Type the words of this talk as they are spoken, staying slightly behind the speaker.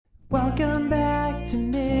Welcome back to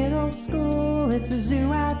middle school. It's a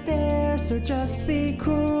zoo out there, so just be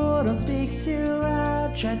cool. Don't speak too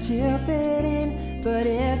loud, try to fit in. But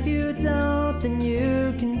if you don't, then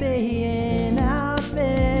you can be an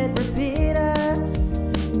outfit repeater.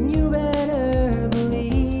 You better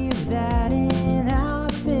believe that an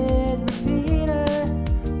outfit repeater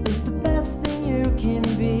is the best thing you can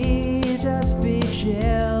be. Just be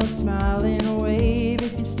chill, smile and wave.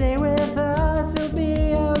 If you stay with us, you'll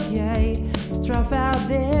be okay. It's rough out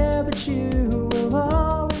there, but you will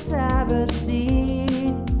always have a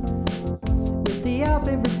seat with the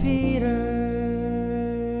outfit repeaters.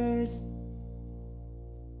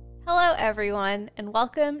 Hello, everyone, and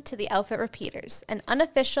welcome to the Outfit Repeaters, an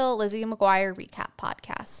unofficial Lizzie McGuire recap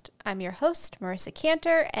podcast. I'm your host, Marisa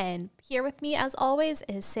Cantor, and here with me, as always,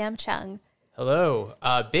 is Sam Chung. Hello.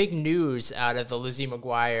 Big news out of the Lizzie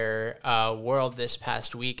McGuire world this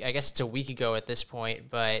past week. I guess it's a week ago at this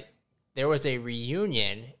point, but there was a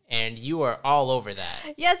reunion, and you were all over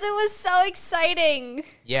that. Yes, it was so exciting.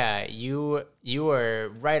 Yeah, you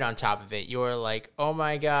were right on top of it. You were like, oh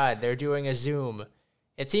my God, they're doing a Zoom.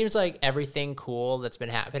 It seems like everything cool that's been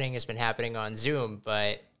happening has been happening on Zoom,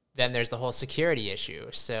 but then there's the whole security issue.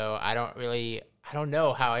 So I don't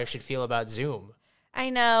know how I should feel about Zoom. I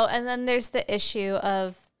know, and then there's the issue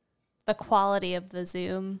of the quality of the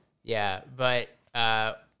Zoom. Yeah, but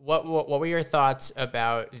what were your thoughts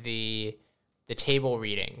about the table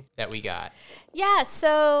reading that we got? Yeah,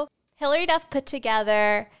 so Hillary Duff put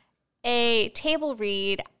together a table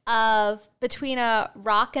read of Between a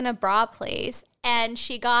Rock and a Bra Place, and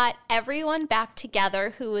she got everyone back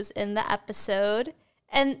together who was in the episode,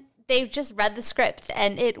 and they just read the script,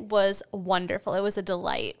 and it was wonderful. It was a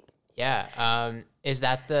delight. Yeah. Is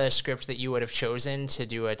that the script that you would have chosen to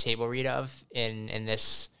do a table read of in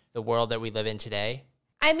the world that we live in today?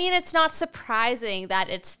 I mean, it's not surprising that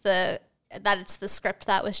it's the script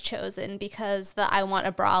that was chosen, because the "I want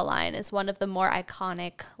a bra" line is one of the more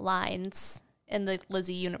iconic lines in the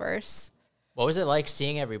Lizzie universe. What was it like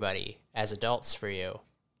seeing everybody as adults for you?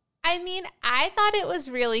 I mean, I thought it was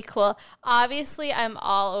really cool. Obviously, I'm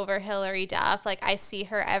all over Hillary Duff. Like, I see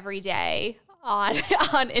her every day on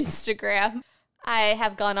Instagram. I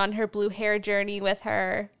have gone on her blue hair journey with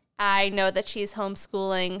her. I know that she's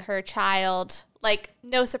homeschooling her child. Like,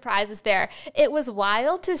 no surprises there. It was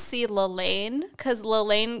wild to see Lalaine, because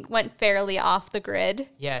Lalaine went fairly off the grid.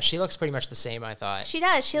 Yeah, she looks pretty much the same, I thought. She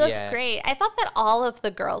does. She looks great. I thought that all of the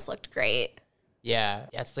girls looked great. Yeah,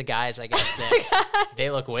 it's the guys, I guess. They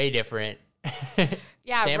look way different.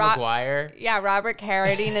 Yeah, Sam McGuire. Yeah, Robert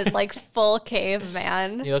Carradine is like full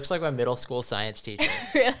caveman. He looks like my middle school science teacher.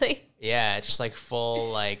 Really? Yeah, just like full,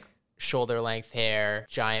 like, shoulder length hair,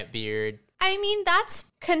 giant beard. I mean, that's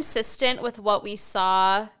consistent with what we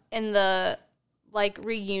saw in the, like,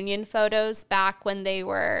 reunion photos back when they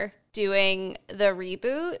were doing the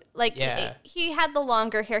reboot. Like, yeah. He had the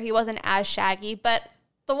longer hair. He wasn't as shaggy, but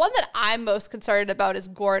the one that I'm most concerned about is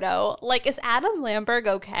Gordo. Like, is Adam Lamberg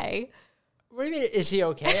okay? What do you mean, is he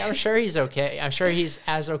okay? I'm sure he's okay. I'm sure he's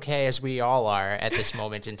as okay as we all are at this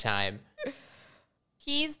moment in time.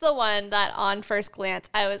 He's the one that, on first glance,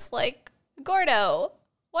 I was like, Gordo,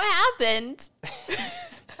 what happened?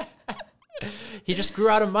 He just grew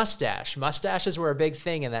out a mustache. Mustaches were a big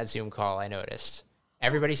thing in that Zoom call, I noticed.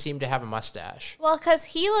 Everybody seemed to have a mustache. Well, because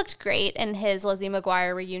he looked great in his Lizzie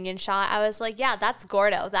McGuire reunion shot. I was like, yeah, that's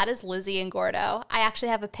Gordo. That is Lizzie and Gordo. I actually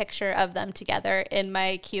have a picture of them together in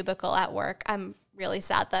my cubicle at work. I'm really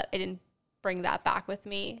sad that I didn't bring that back with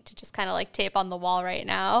me to just kind of like tape on the wall right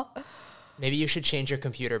now. Maybe you should change your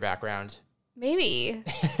computer background. Maybe.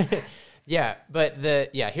 Yeah, but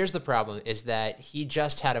here's the problem, is that he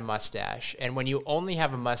just had a mustache. And when you only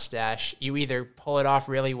have a mustache, you either pull it off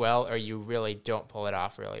really well or you really don't pull it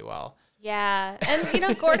off really well. Yeah.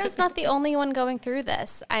 And, Gordo's not the only one going through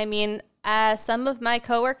this. I mean, some of my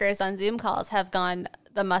coworkers on Zoom calls have gone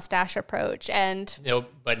the mustache approach, and no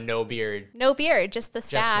beard. No beard, just the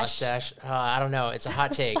stash. Just mustache. I don't know. It's a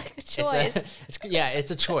hot take. It's like a choice.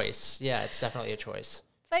 It's a choice. Yeah, it's definitely a choice.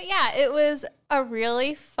 But yeah, it was a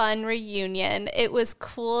really fun reunion. It was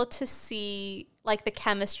cool to see like the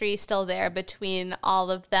chemistry still there between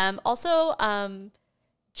all of them. Also,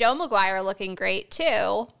 Jo McGuire looking great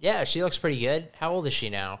too. Yeah, she looks pretty good. How old is she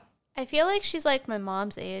now? I feel like she's like my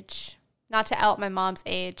mom's age. Not to out my mom's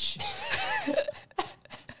age.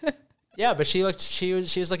 Yeah, but she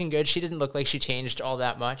was looking good. She didn't look like she changed all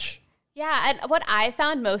that much. Yeah, and what I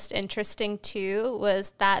found most interesting, too,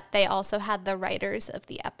 was that they also had the writers of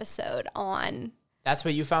the episode on. That's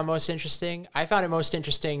what you found most interesting? I found it most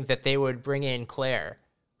interesting that they would bring in Claire,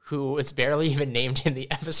 who was barely even named in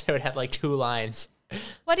the episode, had like 2 lines.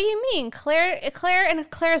 What do you mean? Claire and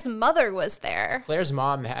Claire's mother was there. Claire's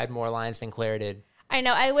mom had more lines than Claire did. I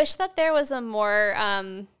know. I wish that there was a more,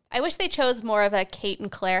 I wish they chose more of a Kate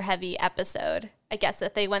and Claire heavy episode. I guess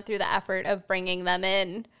if they went through the effort of bringing them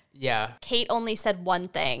in. Yeah. Kate only said one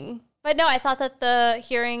thing. But no, I thought that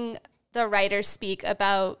hearing the writers speak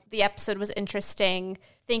about the episode was interesting,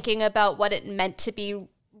 thinking about what it meant to be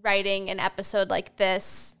writing an episode like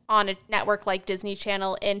this on a network like Disney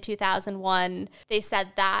Channel in 2001. They said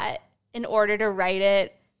that in order to write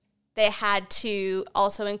it, they had to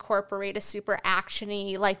also incorporate a super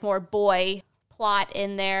actiony, like more boy plot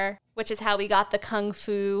in there, which is how we got the kung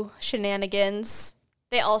fu shenanigans.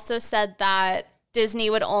 They also said that Disney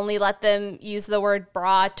would only let them use the word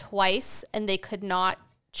bra twice and they could not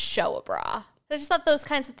show a bra. I just thought those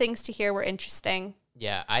kinds of things to hear were interesting.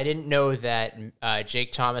 Yeah, I didn't know that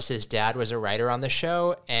Jake Thomas's dad was a writer on the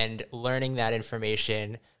show, and learning that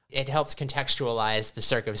information, it helps contextualize the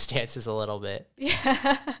circumstances a little bit.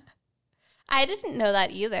 Yeah. I didn't know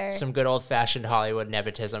that either. Some good old-fashioned Hollywood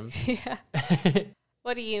nepotism. Yeah.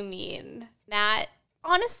 What do you mean? Matt,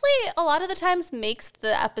 honestly, a lot of the times makes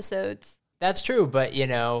the episodes. That's true, but,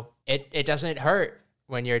 it doesn't hurt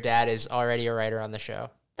when your dad is already a writer on the show.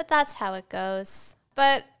 But that's how it goes.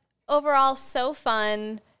 But overall, so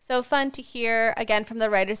fun. So fun to hear, again, from the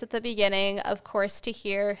writers at the beginning, of course, to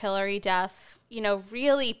hear Hilary Duff,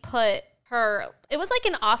 really put her, it was like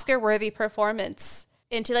an Oscar-worthy performance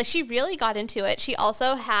into, like, she really got into it. She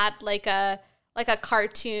also had like a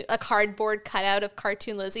cardboard cutout of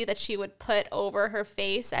cartoon Lizzie that she would put over her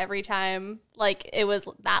face every time, like, it was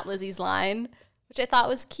that Lizzie's line, which I thought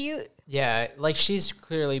was cute. Yeah, like, she's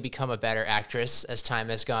clearly become a better actress as time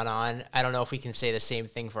has gone on. I don't know if we can say the same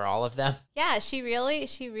thing for all of them. Yeah, she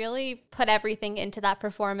really put everything into that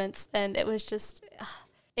performance, and it was just,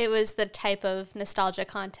 it was the type of nostalgia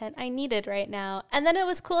content I needed right now. And then it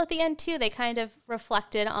was cool at the end, too. They kind of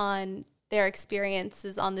reflected on their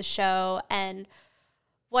experiences on the show and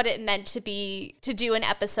what it meant to do an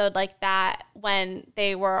episode like that when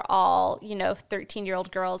they were all, 13-year-old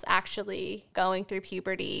girls actually going through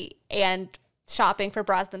puberty and shopping for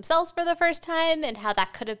bras themselves for the first time, and how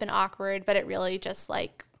that could have been awkward, but it really just,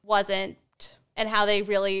 like, wasn't, and how they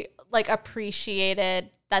really, like, appreciated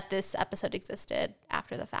that this episode existed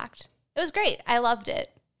after the fact. It was great. I loved it.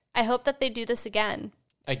 I hope that they do this again.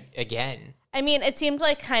 Again? I mean, it seemed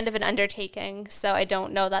like kind of an undertaking, so I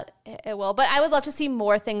don't know that it will. But I would love to see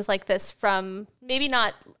more things like this from, maybe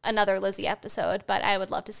not another Lizzie episode, but I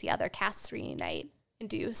would love to see other casts reunite and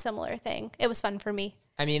do a similar thing. It was fun for me.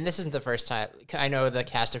 I mean, this isn't the first time. I know the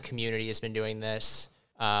cast of Community has been doing this.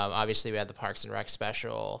 Obviously, we had the Parks and Rec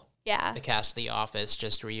special. Yeah. The cast of The Office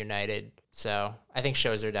just reunited. So I think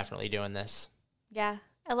shows are definitely doing this. Yeah,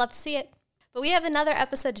 I love to see it. But we have another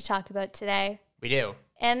episode to talk about today. We do.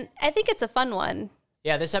 And I think it's a fun one.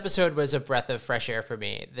 Yeah, this episode was a breath of fresh air for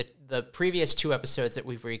me. The previous two episodes that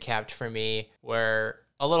we've recapped for me were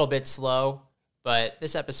a little bit slow, but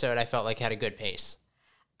this episode I felt like had a good pace.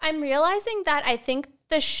 I'm realizing that I think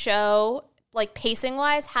the show, like,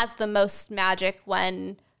 pacing-wise, has the most magic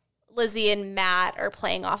when Lizzie and Matt are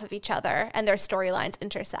playing off of each other and their storylines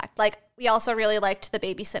intersect. Like, we also really liked the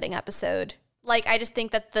babysitting episode. Like, I just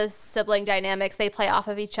think that the sibling dynamics, they play off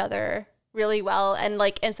of each other really well, and,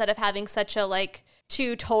 like, instead of having such a, like,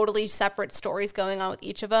 two totally separate stories going on with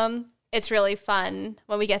each of them, it's really fun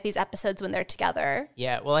when we get these episodes when they're together.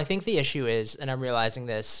 Yeah, well, I think the issue is, and I'm realizing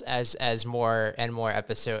this as more and more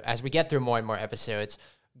as we get through more and more episodes,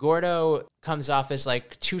 Gordo comes off as,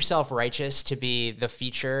 like, too self-righteous to be the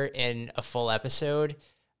feature in a full episode.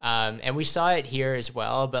 And we saw it here as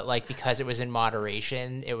well, but, like, because it was in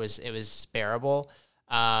moderation, it was bearable.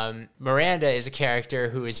 Miranda is a character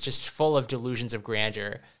who is just full of delusions of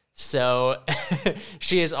grandeur. So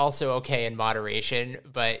she is also okay in moderation,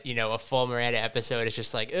 but, a full Miranda episode is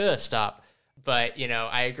just like, ugh, stop. But,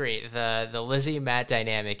 I agree. The Lizzie Matt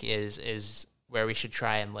dynamic is where we should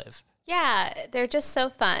try and live. Yeah, they're just so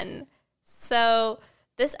fun. So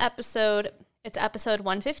this episode, it's episode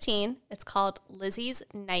 115. It's called Lizzie's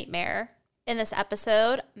Nightmare. In this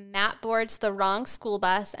episode, Matt boards the wrong school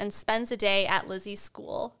bus and spends a day at Lizzie's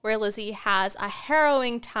school, where Lizzie has a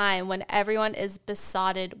harrowing time when everyone is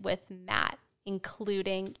besotted with Matt,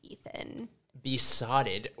 including Ethan.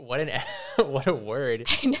 Besotted? What a word.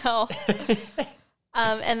 I know.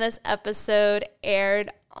 And this episode aired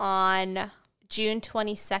on June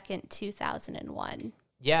 22nd, 2001.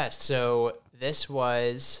 Yeah, so this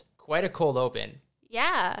was quite a cold open.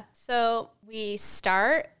 Yeah. So we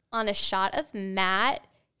start on a shot of Matt.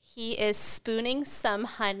 He is spooning some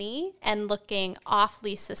honey and looking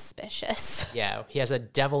awfully suspicious. Yeah, he has a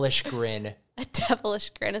devilish grin. A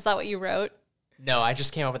devilish grin. Is that what you wrote? No, I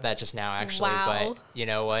just came up with that just now, actually. Wow. But you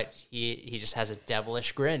know what? He just has a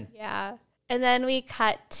devilish grin. Yeah. And then we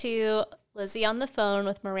cut to Lizzie on the phone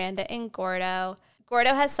with Miranda and Gordo.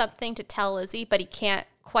 Gordo has something to tell Lizzie, but he can't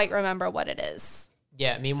quite remember what it is.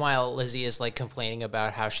 Yeah, meanwhile, Lizzie is like complaining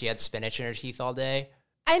about how she had spinach in her teeth all day.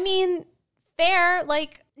 I mean, fair.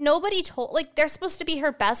 Like, nobody told, like, they're supposed to be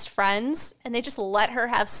her best friends, and they just let her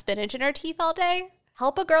have spinach in her teeth all day?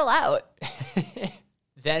 Help a girl out.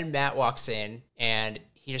 Then Matt walks in, and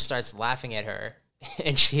he just starts laughing at her.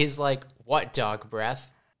 And she's like, what dog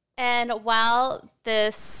breath? And while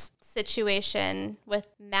this situation with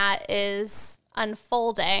Matt is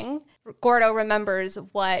unfolding, Gordo remembers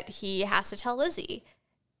what he has to tell Lizzie.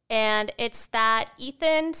 And it's that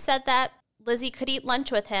Ethan said that Lizzie could eat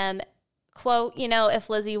lunch with him. Quote, you know, if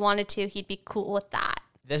Lizzie wanted to, he'd be cool with that.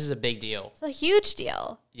 This is a big deal. It's a huge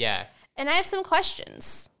deal. Yeah. And I have some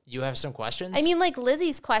questions. You have some questions? I mean, like,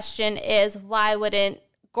 Lizzie's question is, why wouldn't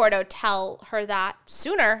Gordo tell her that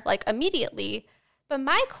sooner, like immediately? But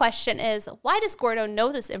my question is, why does Gordo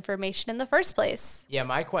know this information in the first place? Yeah,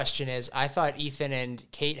 my question is, I thought Ethan and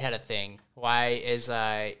Kate had a thing. Why is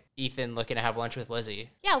Ethan looking to have lunch with Lizzie?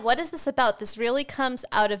 Yeah, what is this about? This really comes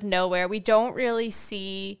out of nowhere. We don't really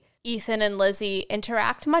see Ethan and Lizzie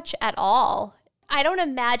interact much at all. I don't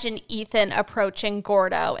imagine Ethan approaching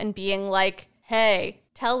Gordo and being like, hey,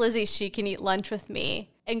 tell Lizzie she can eat lunch with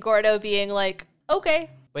me. And Gordo being like,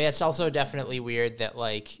 okay. But yeah, it's also definitely weird that,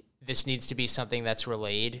 like, this needs to be something that's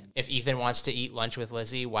relayed. If Ethan wants to eat lunch with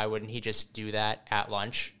Lizzie, why wouldn't he just do that at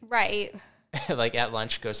lunch? Right. Like, at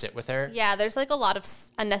lunch, go sit with her? Yeah, there's like a lot of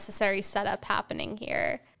unnecessary setup happening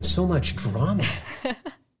here. So much drama.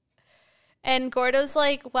 And Gordo's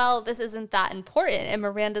like, well, this isn't that important. And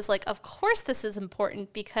Miranda's like, of course this is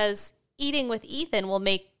important because eating with Ethan will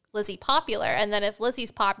make Lizzie popular. And then if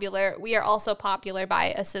Lizzie's popular, we are also popular by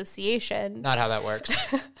association. Not how that works.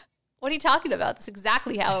 What are you talking about? That's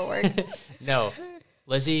exactly how it works. No,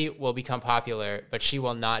 Lizzie will become popular, but she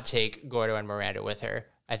will not take Gordo and Miranda with her.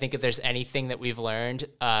 I think if there's anything that we've learned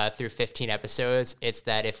through 15 episodes, it's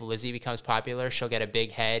that if Lizzie becomes popular, she'll get a big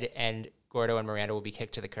head and Gordo and Miranda will be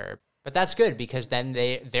kicked to the curb. But that's good because then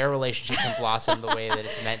their relationship can blossom the way that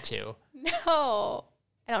it's meant to. No,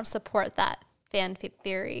 I don't support that fan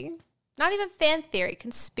theory. Not even fan theory,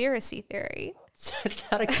 conspiracy theory. It's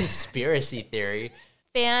not a conspiracy theory.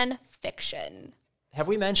 Fan fiction. Have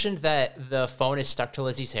we mentioned that the phone is stuck to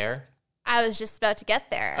Lizzie's hair? I was just about to get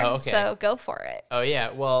there. Oh, okay. So go for it. Oh, yeah.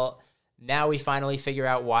 Well, now we finally figure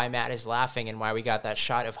out why Matt is laughing and why we got that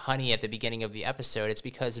shot of honey at the beginning of the episode. It's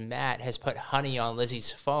because Matt has put honey on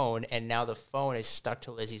Lizzie's phone, and now the phone is stuck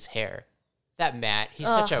to Lizzie's hair. That Matt, he's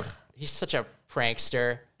such a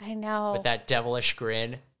prankster. I know. With that devilish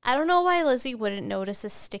grin. I don't know why Lizzie wouldn't notice a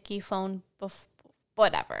sticky phone before.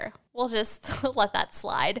 Whatever. We'll just let that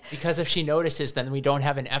slide. Because if she notices, then we don't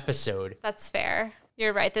have an episode. That's fair.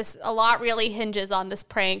 You're right. A lot really hinges on this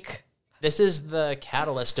prank. This is the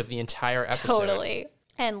catalyst of the entire episode. Totally.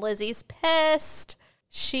 And Lizzie's pissed.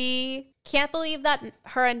 She can't believe that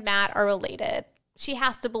her and Matt are related. She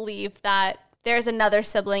has to believe that there's another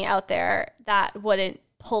sibling out there that wouldn't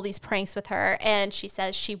pull these pranks with her. And she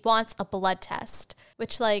says she wants a blood test,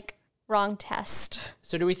 which, like, wrong test.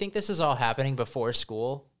 So do we think this is all happening before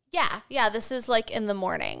school? Yeah, this is like in the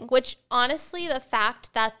morning, which honestly, the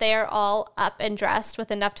fact that they're all up and dressed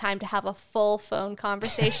with enough time to have a full phone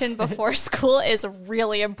conversation before school is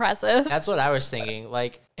really impressive. That's what I was thinking.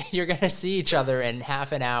 Like, you're going to see each other in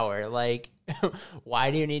half an hour. Like,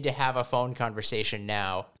 why do you need to have a phone conversation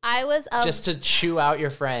now? Just to chew out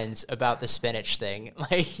your friends about the spinach thing.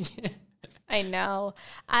 Like... I know.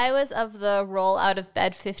 I was of the roll out of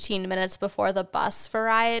bed 15 minutes before the bus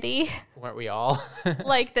variety. Weren't we all?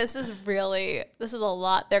 Like, this is a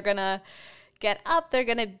lot. They're going to get up. They're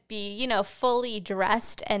going to be, fully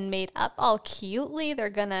dressed and made up all cutely. They're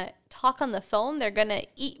going to talk on the phone. They're going to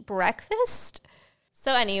eat breakfast.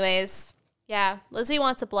 So anyways, yeah, Lizzie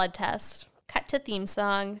wants a blood test. Cut to theme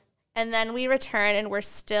song. And then we return and we're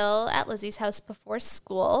still at Lizzie's house before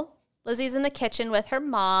school. Lizzie's in the kitchen with her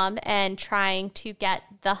mom and trying to get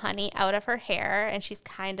the honey out of her hair, and she's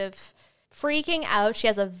kind of freaking out. She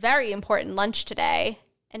has a very important lunch today,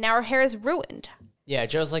 and now her hair is ruined. Yeah,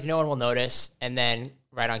 Joe's like, no one will notice, and then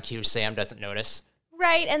right on cue, Sam doesn't notice.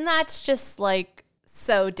 Right, and that's just, like,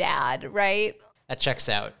 so dad, right? That checks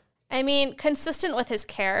out. I mean, consistent with his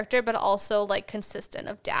character, but also, like, consistent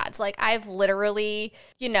of dad's. Like, I've literally,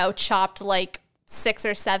 chopped, like, 6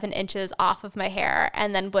 or 7 inches off of my hair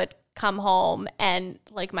and then would come home and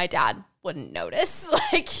like my dad wouldn't notice.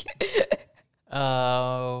 Like,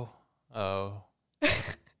 oh.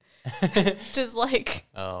 Just like,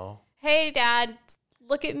 Oh. hey, Dad,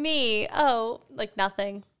 look at me. Oh, like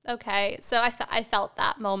nothing. Okay. So I felt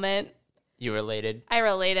that moment. You related? I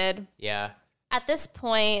related. Yeah. At this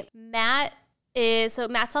point, Matt's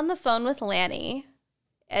on the phone with Lanny,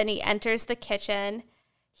 and he enters the kitchen.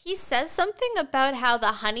 He says something about how the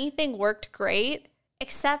honey thing worked great,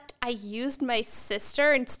 except I used my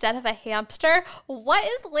sister instead of a hamster. What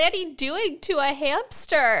is Lanny doing to a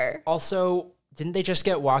hamster? Also, didn't they just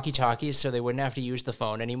get walkie-talkies so they wouldn't have to use the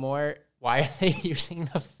phone anymore? Why are they using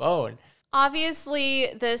the phone? Obviously,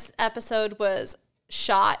 this episode was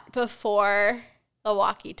shot before the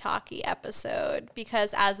walkie-talkie episode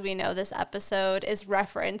because, as we know, this episode is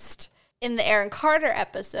referenced in the Aaron Carter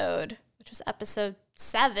episode, which was episode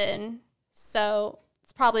 7. So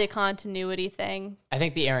it's probably a continuity thing. I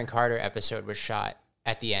think the Aaron Carter episode was shot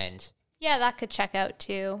at the end. Yeah, that could check out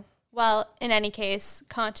too. Well, in any case,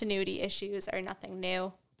 continuity issues are nothing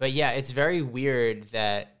new. But yeah, it's very weird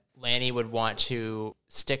that Lanny would want to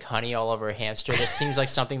stick honey all over a hamster. This seems like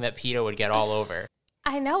something that PETA would get all over.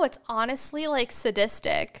 I know, it's honestly like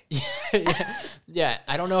sadistic. Yeah,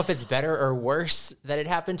 I don't know if it's better or worse that it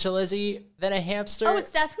happened to Lizzie than a hamster. Oh, it's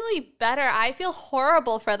definitely better. I feel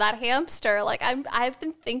horrible for that hamster. Like I've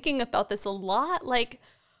been thinking about this a lot. Like,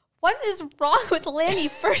 what is wrong with Lanny?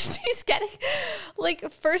 First he's getting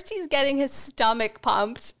his stomach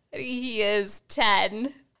pumped. He is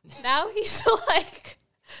 10. Now he's like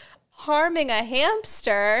harming a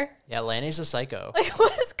hamster. Yeah, Lanny's a psycho. Like,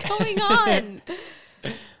 what is going on?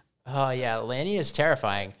 Oh, yeah, Lanny is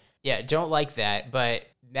terrifying. Yeah, don't like that, but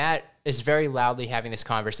Matt is very loudly having this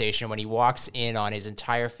conversation when he walks in on his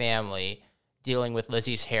entire family dealing with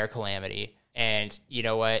Lizzie's hair calamity. And you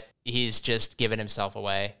know what? He's just giving himself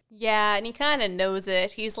away. Yeah, and he kind of knows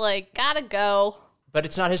it. He's like, gotta go. But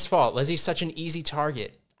it's not his fault. Lizzie's such an easy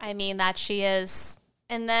target. I mean, that she is.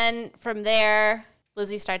 And then from there,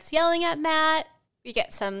 Lizzie starts yelling at Matt. We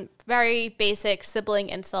get some very basic sibling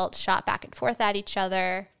insults shot back and forth at each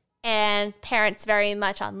other. And parents very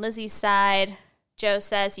much on Lizzie's side. Joe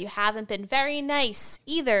says, you haven't been very nice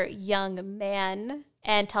either, young man,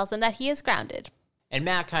 and tells him that he is grounded. And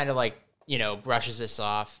Matt kind of like, brushes this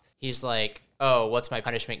off. He's like, oh, what's my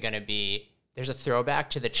punishment going to be? There's a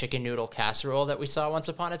throwback to the chicken noodle casserole that we saw once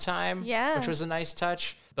upon a time. Yeah. Which was a nice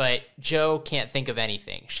touch. But Joe can't think of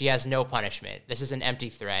anything. She has no punishment. This is an empty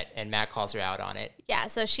threat, and Matt calls her out on it. Yeah,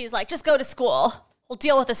 so she's like, just go to school. We'll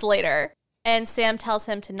deal with this later. And Sam tells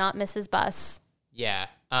him to not miss his bus. Yeah.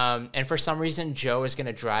 And for some reason, Joe is going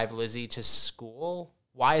to drive Lizzie to school.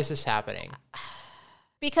 Why is this happening?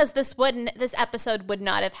 Because this episode would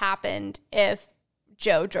not have happened if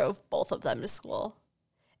Joe drove both of them to school.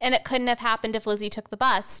 And it couldn't have happened if Lizzie took the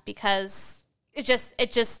bus because it just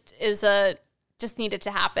needed to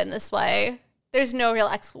happen this way. There's no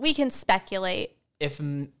real we can speculate. If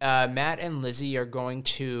Matt and Lizzie are going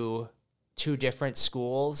to 2 different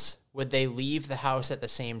schools, would they leave the house at the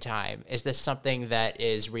same time? Is this something that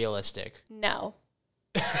is realistic? No.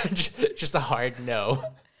 Just a hard no.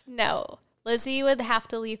 No. Lizzie would have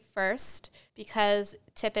to leave first because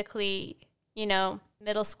typically,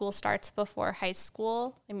 middle school starts before high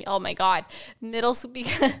school. I mean, oh my God.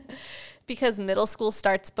 Because middle school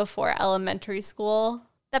starts before elementary school.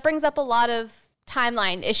 That brings up a lot of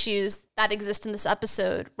timeline issues that exist in this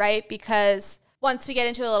episode, right? Because once we get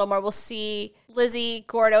into it a little more, we'll see Lizzie,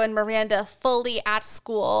 Gordo, and Miranda fully at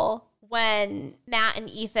school when Matt and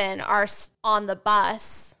Ethan are on the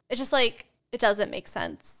bus. It's just like, it doesn't make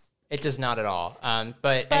sense. It does not at all.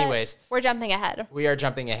 But anyways. We're jumping ahead. We are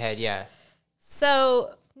jumping ahead, yeah.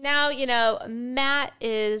 So now, Matt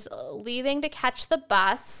is leaving to catch the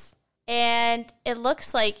bus, and it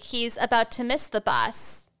looks like he's about to miss the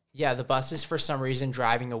bus. Yeah, the bus is for some reason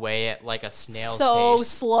driving away at like a snail's pace. So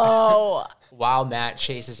slow. While Matt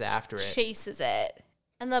chases after it. Chases it.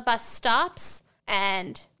 And the bus stops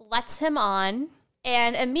and lets him on,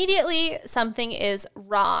 and immediately something is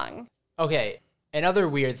wrong. Okay, another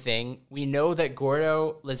weird thing. We know that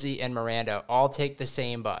Gordo, Lizzie, and Miranda all take the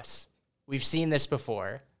same bus. We've seen this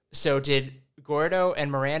before. So did Gordo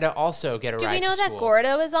and Miranda also get a ride to school? Do we know that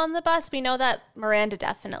Gordo is on the bus? We know that Miranda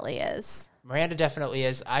definitely is. Miranda definitely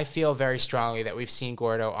is. I feel very strongly that we've seen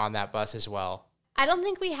Gordo on that bus as well. I don't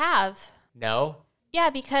think we have. No? Yeah,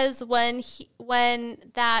 because when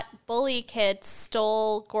that bully kid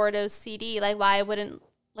stole Gordo's CD, why wouldn't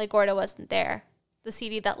Gordo wasn't there? The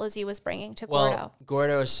CD that Lizzie was bringing to Gordo. Well,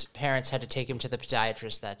 Gordo's parents had to take him to the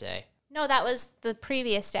podiatrist that day. No, that was the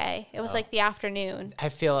previous day. It was the afternoon. I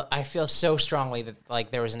feel so strongly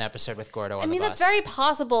that there was an episode with Gordo on the bus. I mean, that's very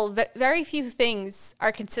possible. Very few things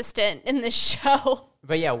are consistent in this show.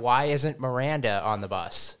 But yeah, why isn't Miranda on the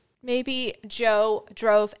bus? Maybe Joe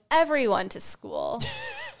drove everyone to school.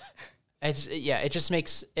 It just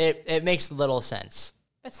makes it makes little sense.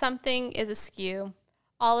 But something is askew.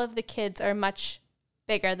 All of the kids are much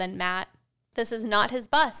bigger than Matt. This is not his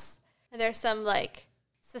bus. And there's some like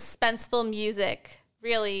suspenseful music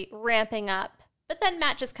really ramping up. But then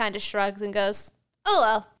Matt just kind of shrugs and goes, oh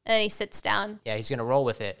well. And then he sits down. Yeah, he's going to roll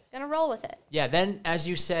with it. Yeah, then, as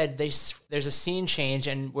you said, there's a scene change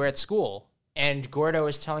and we're at school. And Gordo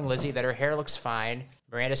is telling Lizzie that her hair looks fine.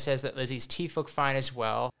 Miranda says that Lizzie's teeth look fine as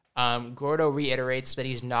well. Gordo reiterates that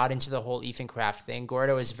he's not into the whole Ethan Kraft thing.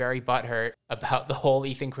 Gordo is very butthurt about the whole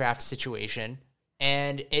Ethan Kraft situation.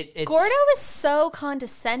 And it's... Gordo is so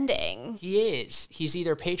condescending. He is. He's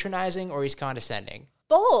either patronizing or he's condescending.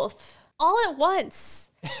 Both. All at once.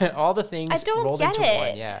 All the things rolled into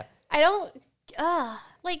one, yeah. I don't...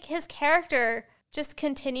 like, his character just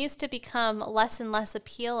continues to become less and less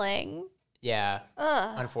appealing. Yeah,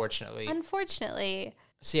 unfortunately.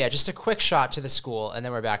 So yeah, just a quick shot to the school, and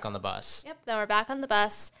then we're back on the bus. Yep, then we're back on the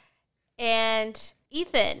bus, and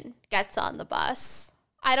Ethan gets on the bus.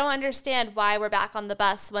 I don't understand why we're back on the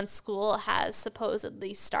bus when school has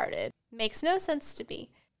supposedly started. Makes no sense to me.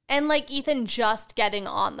 And, like, Ethan just getting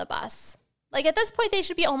on the bus. Like, at this point, they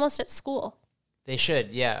should be almost at school. They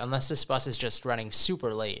should, yeah, unless this bus is just running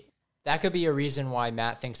super late. That could be a reason why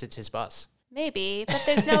Matt thinks it's his bus. Maybe, but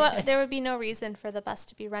there would be no reason for the bus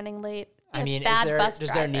to be running late. I mean, does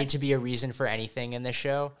there need to be a reason for anything in this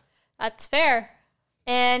show? That's fair.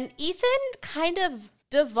 And Ethan kind of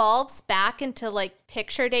devolves back into, like,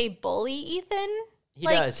 picture day bully Ethan. He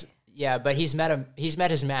does, yeah, but he's met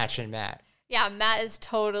his match in Matt. Yeah, Matt is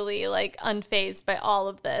totally, like, unfazed by all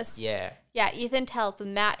of this. Yeah. Yeah, Ethan tells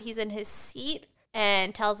Matt he's in his seat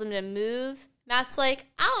and tells him to move. Matt's like,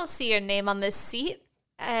 I don't see your name on this seat,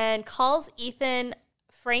 and calls Ethan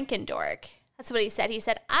Frankendork. That's what he said. He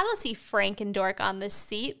said, I don't see Frankendork on this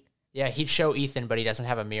seat. Yeah, he'd show Ethan, but he doesn't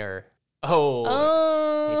have a mirror.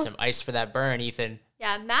 Oh. Need some ice for that burn, Ethan.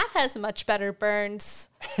 Yeah, Matt has much better burns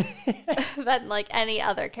than, like, any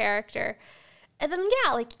other character. And then,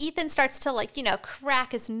 yeah, like, Ethan starts to, like, you know,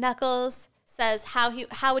 crack his knuckles, says,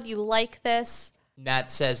 how would you like this?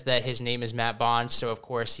 Matt says that his name is Matt Bond, so of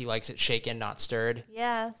course he likes it shaken, not stirred.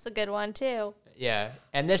 Yeah, it's a good one, too. Yeah,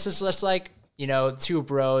 and this is just like, you know, two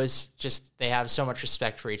bros, just, they have so much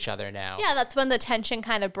respect for each other now. Yeah, that's when the tension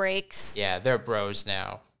kind of breaks. Yeah, they're bros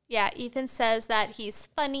now. Yeah, Ethan says that he's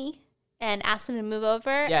funny and asks him to move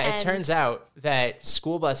over. Yeah, it turns out that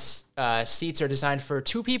school bus seats are designed for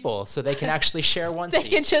two people, so they can actually share one seat. They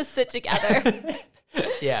can just sit together.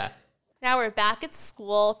 Yeah. Now we're back at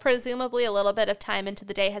school. Presumably a little bit of time into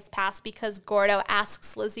the day has passed because Gordo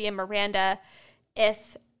asks Lizzie and Miranda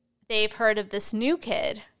if they've heard of this new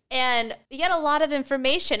kid. And we get a lot of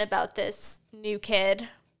information about this new kid,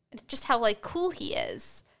 just how, like, cool he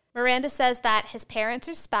is. Miranda says that his parents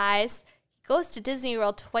are spies, he goes to Disney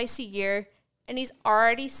World twice a year, and he's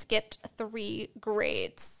already skipped 3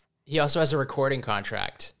 grades. He also has a recording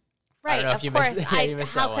contract. Right, I don't know if you missed that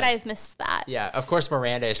how could I have missed that? Yeah, of course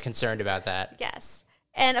Miranda is concerned about that. Yes.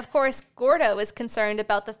 And, of course, Gordo is concerned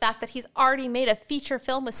about the fact that he's already made a feature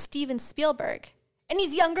film with Steven Spielberg. And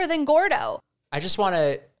he's younger than Gordo. I just want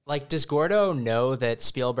to, like, does Gordo know that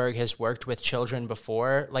Spielberg has worked with children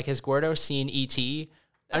before? Like, has Gordo seen E.T.?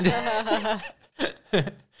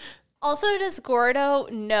 Also, does Gordo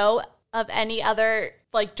know of any other,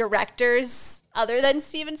 like, directors other than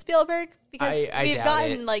Steven Spielberg? Because we've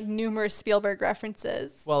gotten, like, numerous Spielberg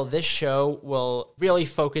references. Well, this show will really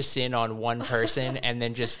focus in on one person and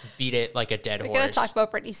then just beat it like a dead horse. We're going to talk about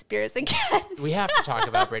Britney Spears again. We have to talk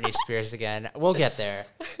about Britney Spears again. We'll get there.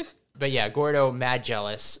 But yeah, Gordo, mad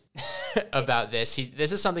jealous about this.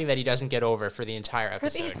 This is something that he doesn't get over for the entire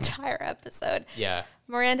episode. Yeah.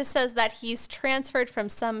 Miranda says that he's transferred from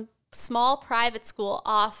some small private school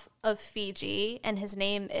off of Fiji, and his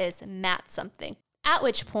name is Matt something. At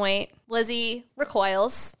which point, Lizzie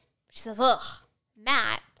recoils. She says, ugh,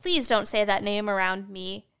 Matt, please don't say that name around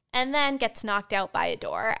me. And then gets knocked out by a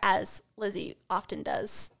door, as Lizzie often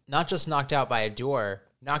does. Not just knocked out by a door,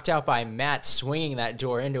 knocked out by Matt swinging that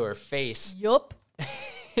door into her face. Yup.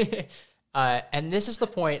 And this is the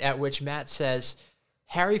point at which Matt says,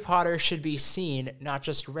 Harry Potter should be seen, not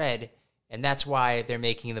just read, and that's why they're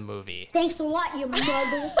making the movie. Thanks a lot, you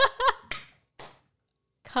mother.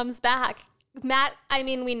 Comes back. Matt, I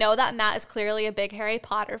mean, we know that Matt is clearly a big Harry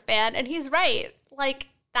Potter fan, and he's right. Like,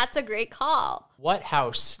 that's a great call. What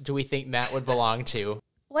house do we think Matt would belong to?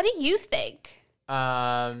 What do you think?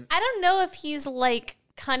 I don't know if he's, like,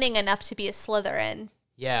 cunning enough to be a Slytherin.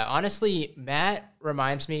 Yeah, honestly, Matt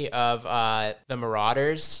reminds me of the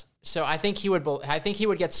Marauders. So I think he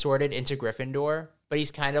would get sorted into Gryffindor, but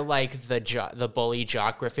he's kind of like the bully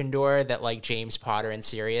jock Gryffindor that like James Potter and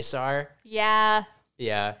Sirius are. Yeah.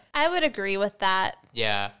 Yeah. I would agree with that.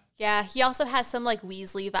 Yeah. Yeah, he also has some like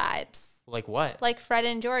Weasley vibes. Like what? Like Fred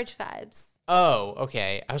and George vibes. Oh,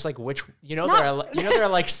 okay. I was like, which? There are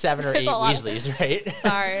like 7 or 8 Weasleys, right?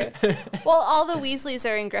 Sorry. Well, all the Weasleys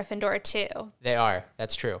are in Gryffindor too. They are.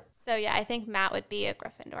 That's true. So yeah, I think Matt would be a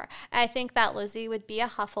Gryffindor. I think that Lizzie would be a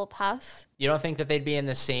Hufflepuff. You don't think that they'd be in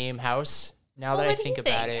the same house? Now that I think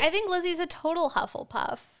about it, I think Lizzie's a total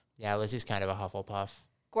Hufflepuff. yeah, Lizzie's kind of a Hufflepuff.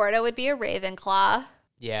 Gordo would be a Ravenclaw.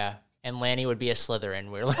 Yeah, and Lanny would be a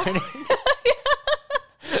Slytherin. We're learning.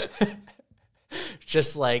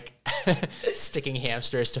 Just like sticking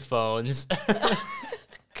hamsters to phones.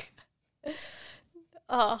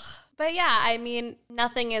 Ugh. But yeah, I mean,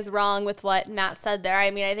 nothing is wrong with what Matt said there.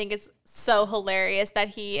 I mean, I think it's so hilarious that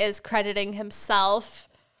he is crediting himself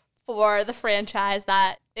for the franchise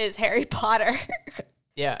that is Harry Potter.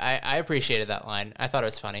 Yeah, I appreciated that line. I thought it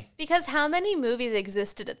was funny. Because how many movies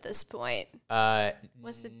existed at this point?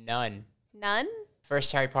 None. None?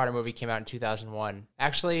 First Harry Potter movie came out in 2001.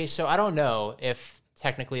 Actually, so I don't know if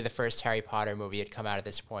technically the first Harry Potter movie had come out at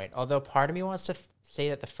this point. Although part of me wants to say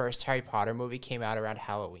that the first Harry Potter movie came out around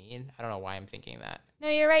Halloween. I don't know why I'm thinking that. No,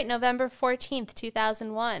 you're right. November 14th,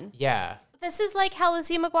 2001. Yeah. This is like how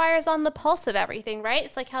Lizzie McGuire is on the pulse of everything, right?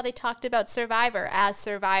 It's like how they talked about Survivor as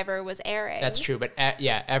Survivor was airing. That's true. But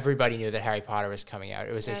yeah, everybody knew that Harry Potter was coming out.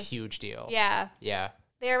 It was a huge deal. Yeah. Yeah.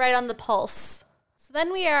 They are right on the pulse. So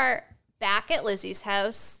then we are back at Lizzie's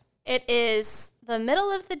house. It is the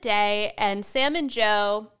middle of the day, and Sam and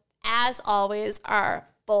Joe, as always, are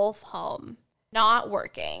both home, not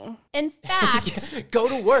working. In fact, Go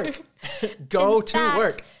to work. Go to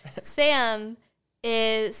work. Sam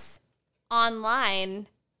is online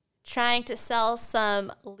trying to sell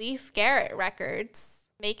some Leif Garrett records,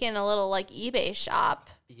 making a little like eBay shop.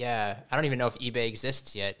 Yeah. I don't even know if eBay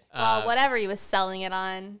exists yet. Well, whatever he was selling it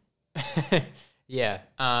on. Yeah.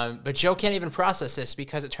 But Joe can't even process this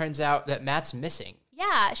because it turns out that Matt's missing.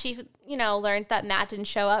 Yeah, she, learns that Matt didn't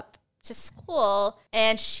show up to school,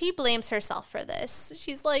 and she blames herself for this.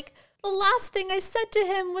 She's like, the last thing I said to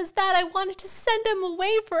him was that I wanted to send him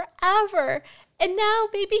away forever, and now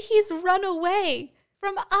maybe he's run away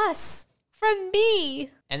from us, from me.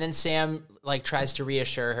 And then Sam tries to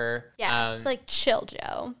reassure her. Yeah, it's like, chill,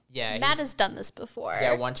 Joe. Yeah, Matt has done this before.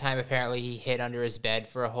 Yeah, one time apparently he hid under his bed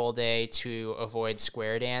for a whole day to avoid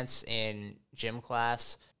square dance in gym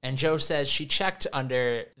class. And Joe says she checked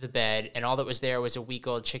under the bed, and all that was there was a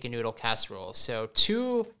week-old chicken noodle casserole. So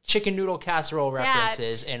 2 chicken noodle casserole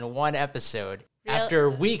references in one episode. Really? After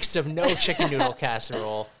weeks of no chicken noodle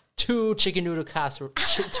casserole, 2 chicken noodle casserole,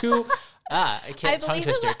 I can't tongue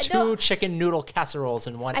twister. 2 chicken noodle casseroles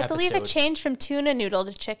in one episode. I believe it changed from tuna noodle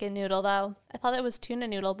to chicken noodle, though. I thought it was tuna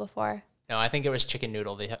noodle before. No, I think it was chicken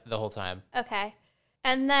noodle the whole time. Okay.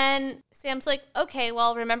 And then Sam's like, okay,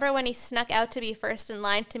 well, remember when he snuck out to be first in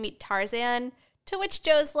line to meet Tarzan? To which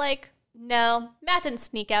Joe's like, no, Matt didn't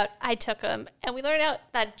sneak out. I took him. And we learn out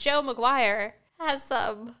that Joe McGuire has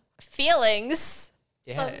some feelings.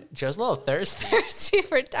 Yeah, Joe's a little thirsty. Thirsty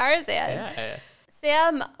for Tarzan. Yeah.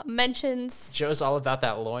 Sam mentions... Joe's all about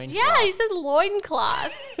that loincloth. Yeah, he says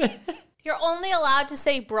loincloth. You're only allowed to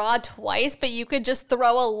say bra twice, but you could just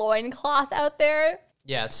throw a loincloth out there.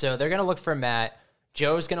 Yeah, so they're going to look for Matt.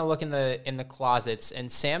 Joe's going to look in the closets, and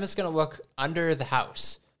Sam is going to look under the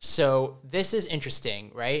house. So this is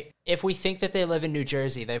interesting, right? If we think that they live in New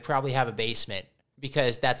Jersey, they probably have a basement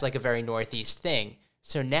because that's like a very Northeast thing.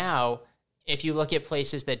 So now, if you look at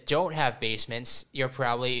places that don't have basements, you're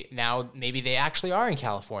probably now maybe they actually are in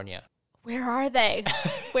California. Where are they?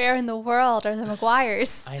 Where in the world are the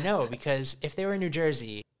McGuires? I know, because if they were in New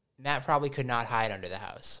Jersey, Matt probably could not hide under the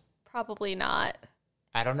house. Probably not.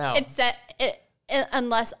 I don't know.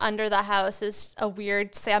 Unless under the house is a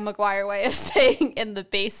weird Sam McGuire way of saying in the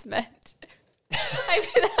basement.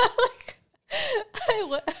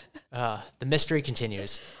 The mystery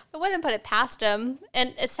continues. I wouldn't put it past him,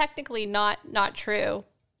 and it's technically not true.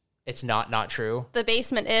 It's not true. The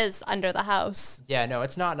basement is under the house. Yeah, no,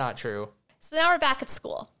 it's not true. So now we're back at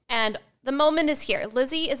school, and the moment is here.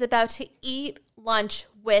 Lizzie is about to eat lunch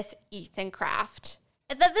with Ethan Kraft.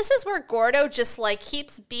 And then this is where Gordo just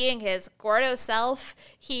keeps being his Gordo self.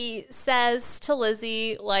 He says to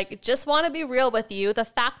Lizzie, just want to be real with you. The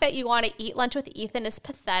fact that you want to eat lunch with Ethan is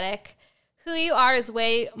pathetic. Who you are is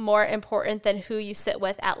way more important than who you sit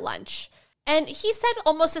with at lunch. And he said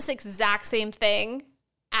almost this exact same thing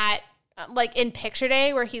at like in picture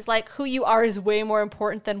day where he's like, who you are is way more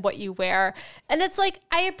important than what you wear. And it's like,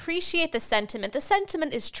 I appreciate the sentiment. The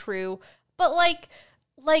sentiment is true, but like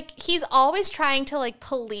he's always trying to like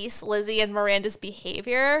police Lizzie and Miranda's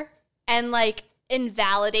behavior and like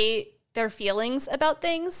invalidate their feelings about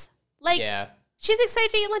things. Like, she's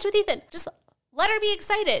excited to eat lunch with Ethan. Just let her be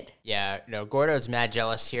excited. Yeah, no, Gordo's mad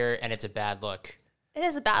jealous here, and it's a bad look. It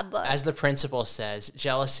is a bad look. As the principal says,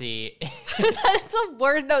 jealousy... That is the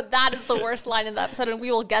word. No, that is the worst line in the episode, and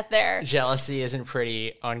we will get there. Jealousy isn't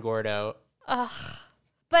pretty on Gordo. Ugh.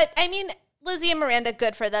 But, I mean, Lizzie and Miranda,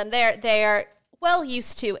 good for them. They are well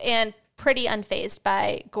used to and pretty unfazed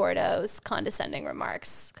by Gordo's condescending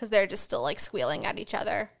remarks because they're just still, like, squealing at each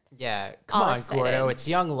other. Yeah, come on, excited. Gordo. It's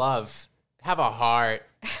young love. Have a heart.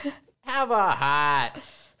 Have a heart.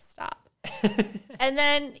 Stop. And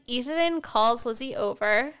then Ethan calls Lizzie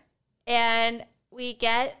over, and we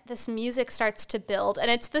get this music starts to build,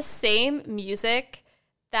 and it's the same music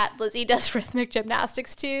that Lizzie does rhythmic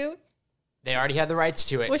gymnastics to. They already had the rights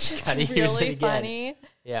to it. Which is really funny.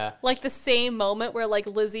 Yeah. Like the same moment where like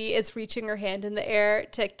Lizzie is reaching her hand in the air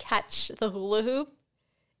to catch the hula hoop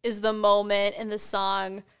is the moment in the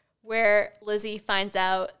song where Lizzie finds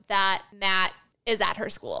out that Matt is at her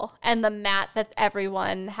school. And the Matt that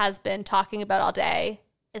everyone has been talking about all day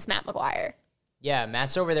is Matt McGuire. Yeah,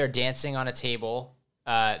 Matt's over there dancing on a table.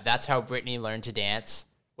 That's how Britney learned to dance.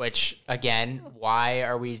 Which, again, why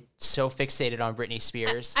are we so fixated on Britney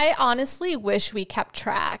Spears? I honestly wish we kept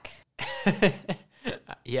track.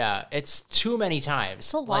 Yeah, it's too many times.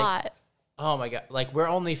 It's a lot. Oh my God. Like, we're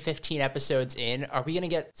only 15 episodes in. Are we going to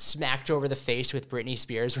get smacked over the face with Britney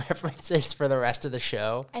Spears references for the rest of the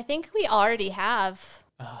show? I think we already have.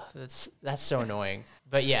 Oh, that's so annoying.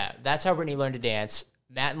 But yeah, that's how Britney learned to dance.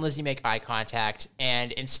 Matt and Lizzie make eye contact,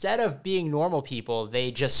 and instead of being normal people,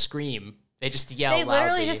 they just scream. They just yell loudly. They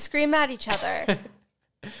literally just scream at each other.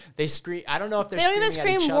 They scream. I don't know if they don't even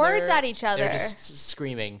scream words at each other. They're just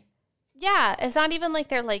screaming. Yeah, it's not even like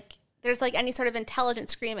they're like there's like any sort of intelligent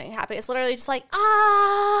screaming happening. It's literally just like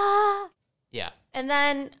ah. Yeah. And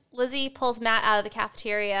then Lizzie pulls Matt out of the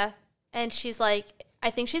cafeteria, and she's like, I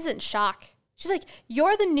think she's in shock. She's like,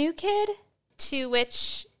 "You're the new kid?" To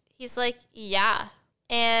which he's like, "Yeah."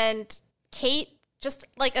 And Kate just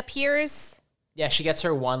like appears. Yeah, she gets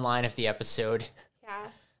her one line of the episode. Yeah.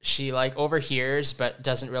 She like overhears, but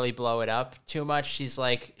doesn't really blow it up too much. She's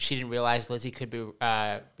like, she didn't realize Lizzie could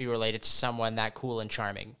be related to someone that cool and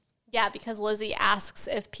charming. Yeah, because Lizzie asks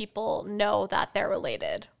if people know that they're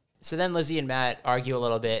related. So then Lizzie and Matt argue a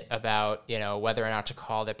little bit about, whether or not to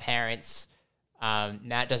call their parents.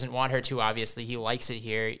 Matt doesn't want her to, obviously. He likes it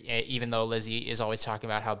here, even though Lizzie is always talking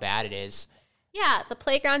about how bad it is. Yeah, the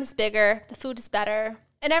playground is bigger, the food is better,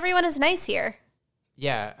 and everyone is nice here.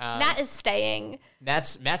 Yeah. Matt is staying.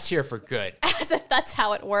 Matt's here for good. As if that's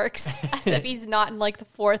how it works. As if he's not in like the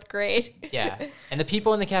 4th grade. Yeah. And the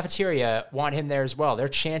people in the cafeteria want him there as well. They're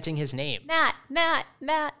chanting his name. Matt, Matt,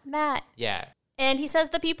 Matt, Matt. Yeah. And he says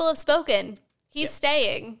the people have spoken. He's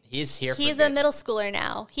staying. He's here for He's good. a middle schooler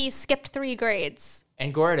now. He's skipped 3 grades.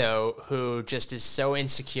 And Gordo, who just is so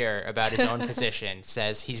insecure about his own position,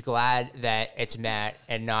 says he's glad that it's Matt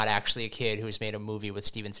and not actually a kid who's made a movie with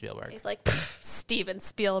Steven Spielberg. He's like, Steven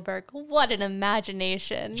Spielberg, what an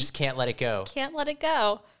imagination. Just can't let it go. Can't let it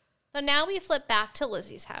go. So now we flip back to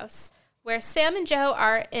Lizzie's house, where Sam and Joe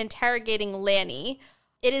are interrogating Lanny.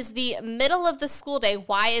 It is the middle of the school day.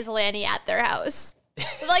 Why is Lanny at their house?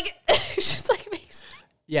 Like, it's just like makes...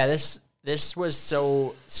 Yeah, this was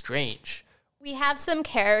so strange. We have some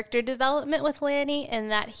character development with Lanny in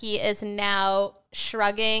that he is now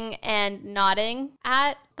shrugging and nodding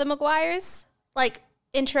at the McGuires. Like,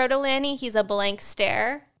 intro to Lanny, he's a blank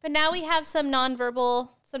stare. But now we have some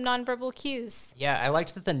nonverbal cues. Yeah, I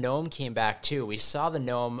liked that the gnome came back, too. We saw the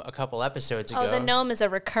gnome a couple episodes ago. Oh, the gnome is a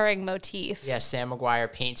recurring motif. Yeah, Sam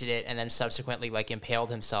McGuire painted it and then subsequently,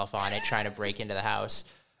 impaled himself on it trying to break into the house.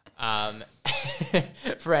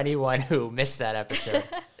 For anyone who missed that episode.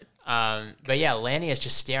 But yeah, Lanny is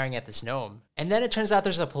just staring at this gnome. And then it turns out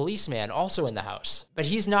there's a policeman also in the house. But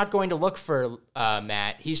he's not going to look for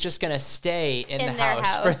Matt. He's just going to stay in the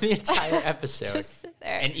house for the entire episode. Just sit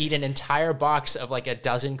there. And eat an entire box of a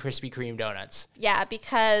dozen Krispy Kreme donuts. Yeah,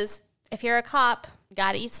 because if you're a cop,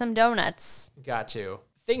 gotta eat some donuts. Got to.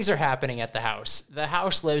 Things are happening at the house. The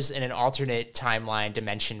house lives in an alternate timeline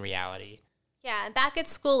dimension reality. Yeah, and back at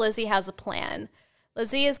school, Lizzie has a plan.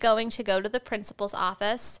 Lizzie is going to go to the principal's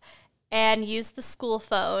office and use the school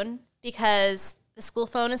phone because the school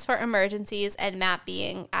phone is for emergencies and Matt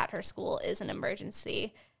being at her school is an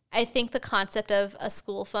emergency. I think the concept of a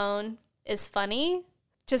school phone is funny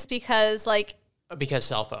just because, Because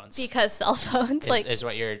cell phones. Because cell phones. Is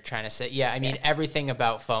what you're trying to say. Yeah, I mean, everything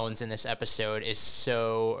about phones in this episode is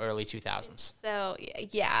so early 2000s. So,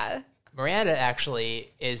 yeah. Miranda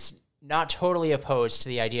actually is not totally opposed to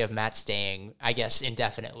the idea of Matt staying, I guess,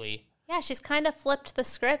 indefinitely. Yeah, she's kind of flipped the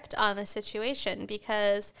script on the situation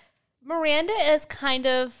because Miranda is kind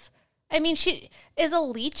of, I mean, is a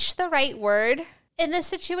leech the right word in this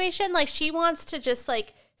situation? Like, she wants to just,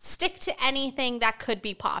 like, stick to anything that could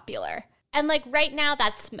be popular. And, like, right now,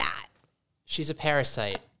 that's Matt. She's a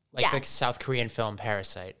parasite, like yes. the South Korean film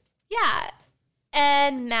Parasite. Yeah.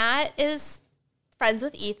 And Matt is friends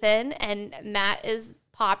with Ethan, and Matt is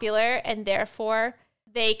popular, and therefore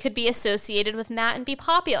they could be associated with Matt and be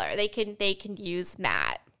popular. They can use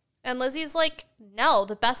Matt. And Lizzie's like, no,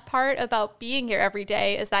 the best part about being here every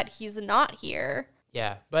day is that he's not here.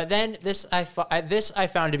 Yeah, but then this I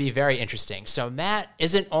found to be very interesting. So Matt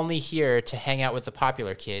isn't only here to hang out with the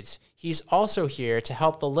popular kids. He's also here to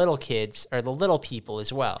help the little kids or the little people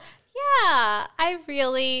as well. Yeah, I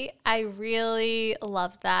really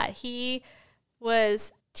love that. He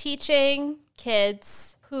was teaching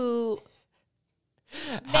kids who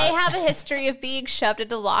may have a history of being shoved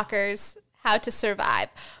into lockers how to survive,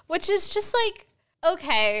 which is just like,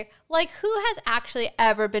 okay, like who has actually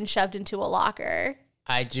ever been shoved into a locker?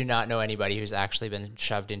 I do not know anybody who's actually been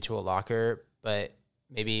shoved into a locker, but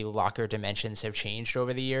maybe locker dimensions have changed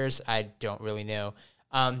over the years. I don't really know.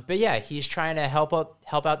 But yeah, he's trying to help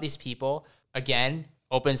out these people. Again,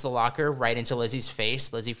 opens the locker right into Lizzie's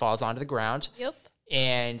face. Lizzie falls onto the ground. Yep.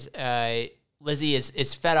 And Lizzie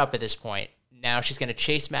is fed up at this point. Now she's going to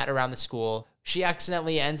chase Matt around the school. She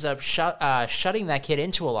accidentally ends up shutting that kid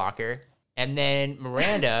into a locker. And then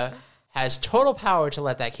Miranda has total power to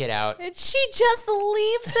let that kid out. And she just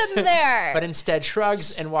leaves him there. But instead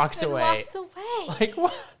shrugs and walks away. Walks away. Like,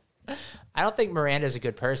 what? I don't think Miranda's a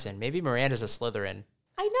good person. Maybe Miranda's a Slytherin.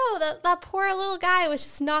 I know, that poor little guy was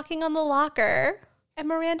just knocking on the locker. And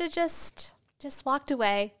Miranda just walked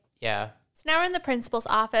away. Yeah. So now we're in the principal's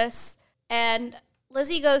office. And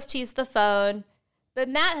Lizzie goes to use the phone. But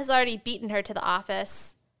Matt has already beaten her to the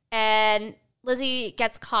office. And Lizzie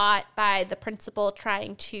gets caught by the principal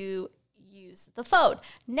trying to use the phone.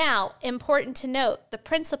 Now, important to note, the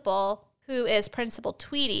principal, who is Principal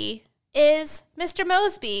Tweety, is Mr.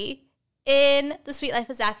 Mosby in The Sweet Life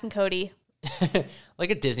of Zach and Cody.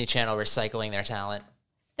 Like a Disney Channel recycling their talent.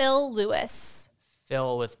 Phil Lewis.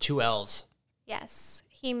 Phil with 2 L's. Yes.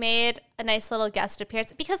 He made a nice little guest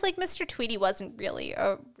appearance because, like, Mr. Tweety wasn't really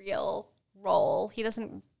a real role.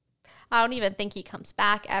 I don't even think he comes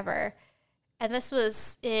back ever. And this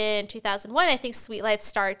was in 2001. I think Sweet Life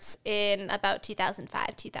starts in about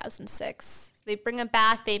 2005, 2006. They bring him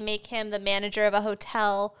back. They make him the manager of a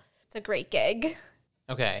hotel. It's a great gig.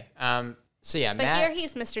 Okay. So yeah, but Matt, here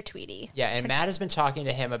he's Mr. Tweety. Yeah, and Matt has been talking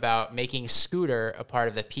to him about making Scooter a part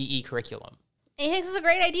of the PE curriculum. And he thinks it's a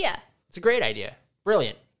great idea. It's a great idea.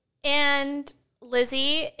 Brilliant. And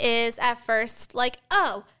Lizzie is at first like,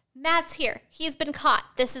 oh, Matt's here. He's been caught.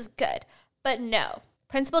 This is good. But no.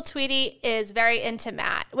 Principal Tweety is very into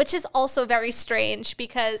Matt, which is also very strange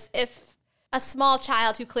because if a small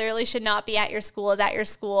child who clearly should not be at your school is at your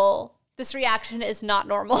school, this reaction is not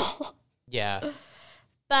normal. Yeah.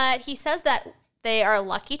 But he says that they are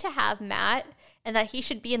lucky to have Matt and that he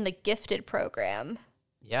should be in the gifted program.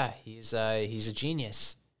 Yeah, he's a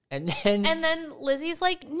genius. And then Lizzie's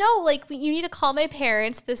like, no, like, you need to call my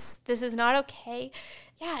parents. This is not okay.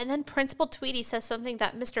 Yeah, and then Principal Tweety says something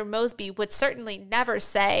that Mr. Mosby would certainly never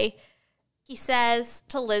say. He says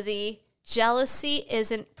to Lizzie, jealousy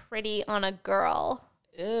isn't pretty on a girl.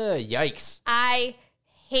 Yikes. I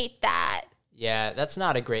hate that. Yeah, that's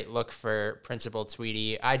not a great look for Principal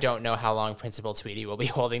Tweety. I don't know how long Principal Tweety will be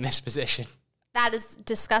holding this position. That is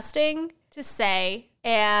disgusting to say.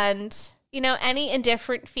 And, you know, any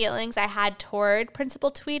indifferent feelings I had toward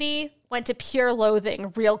Principal Tweety went to pure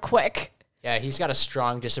loathing real quick. Yeah, he's got a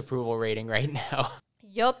strong disapproval rating right now.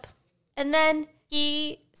 Yup. And then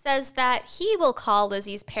he says that he will call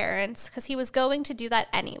Lizzie's parents because he was going to do that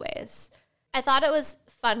anyways. I thought it was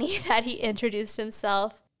funny that he introduced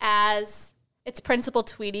himself as it's Principal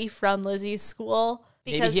Tweety from Lizzie's school.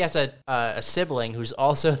 Maybe he has a sibling who's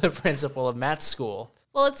also the principal of Matt's school.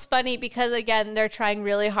 Well, it's funny because, again, they're trying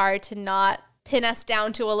really hard to not pin us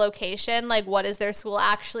down to a location. Like, what is their school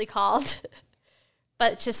actually called?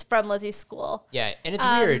 But it's just from Lizzie's school. Yeah, and it's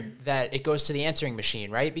weird that it goes to the answering machine,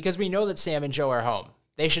 right? Because we know that Sam and Joe are home.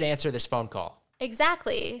 They should answer this phone call.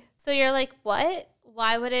 Exactly. So you're like, what?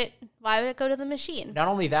 Why would it go to the machine? Not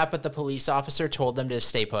only that, but the police officer told them to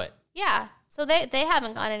stay put. Yeah, so they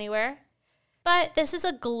haven't gone anywhere. But this is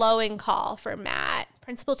a glowing call for Matt.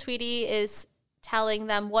 Principal Tweety is telling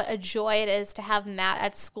them what a joy it is to have Matt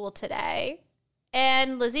at school today.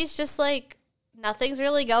 And Lizzie's just like, nothing's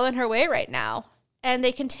really going her way right now. And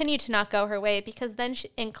they continue to not go her way because then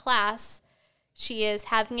in class, she is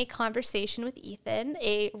having a conversation with Ethan,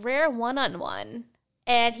 a rare one-on-one.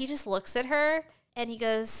 And he just looks at her and he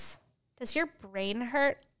goes, "Does your brain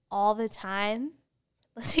hurt all the time?"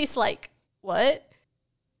 Lizzie's like, "What?"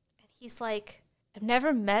 And he's like, "I've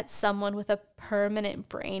never met someone with a permanent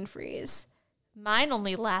brain freeze. Mine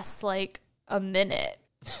only lasts like a minute."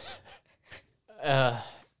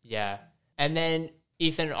 Yeah. And then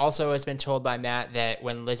Ethan also has been told by Matt that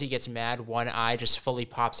when Lizzie gets mad, one eye just fully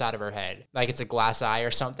pops out of her head. Like it's a glass eye or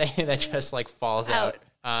something that just like falls out.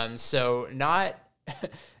 So not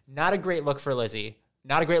a great look for Lizzie.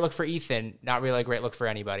 Not a great look for Ethan. Not really a great look for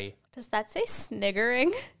anybody. Does that say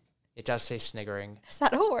sniggering? It does say sniggering. Is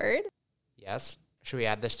that a word? Yes. Should we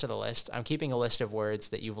add this to the list? I'm keeping a list of words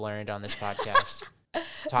that you've learned on this podcast.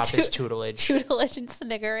 Top is tutelage. Tutelage and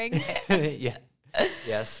sniggering. Yeah.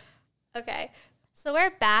 Yes. Okay. So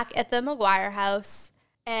we're back at the McGuire house,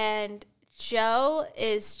 and Joe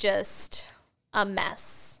is just a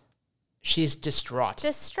mess. She's distraught.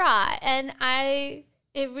 And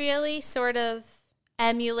it really sort of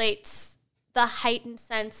emulates the heightened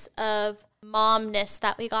sense of momness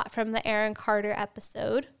that we got from the Aaron Carter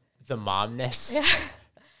episode. The momness? Yeah.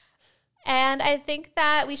 And I think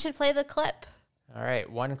that we should play the clip. All right,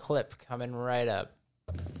 one clip coming right up.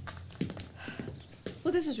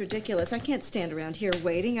 Well, this is ridiculous. I can't stand around here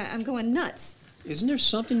waiting. I'm going nuts. Isn't there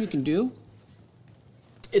something you can do?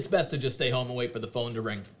 It's best to just stay home and wait for the phone to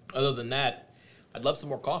ring. Other than that, I'd love some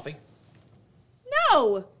more coffee.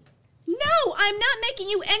 No! No, I'm not making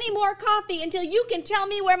you any more coffee until you can tell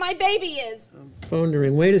me where my baby is. Phone to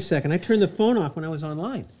ring. Wait a second. I turned the phone off when I was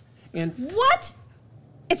online. And What?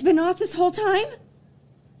 It's been off this whole time?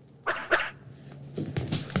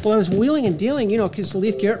 well, I was wheeling and dealing, because the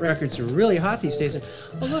Leaf Garrett records are really hot these days. And,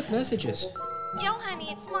 oh, look, messages. Joe, honey,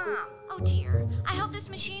 it's Mom. Oh, dear. I hope this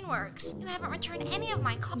machine works. You haven't returned any of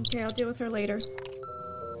my calls. Okay, I'll deal with her later.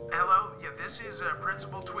 Hello, yeah, this is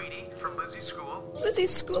Principal Tweety from Lizzie's school. Lizzie's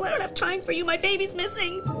school, I don't have time for you. My baby's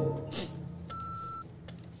missing.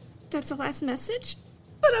 That's the last message?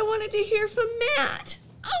 But I wanted to hear from Matt.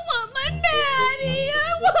 I want my Maddie.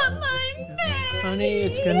 I want my Maddie. Honey,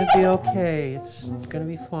 it's going to be okay. It's going to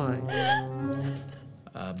be fine.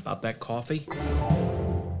 About that coffee?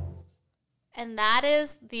 And that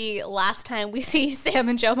is the last time we see Sam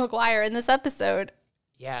and Joe McGuire in this episode.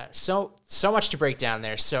 Yeah, so much to break down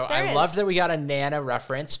there. So There I is. love that we got a Nana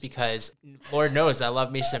reference because Lord knows I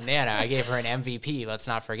love me some Nana. I gave her an MVP, let's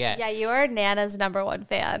not forget. Yeah, you are Nana's #1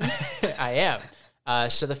 fan. I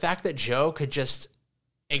am. So the fact that Joe could just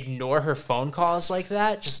ignore her phone calls like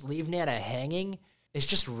that, just leave Nana hanging, is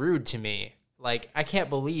just rude to me. Like, I can't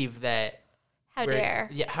believe that. How dare.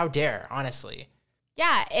 Yeah, how dare, honestly.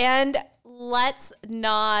 Yeah, and let's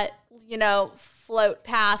not, float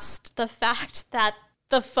past the fact that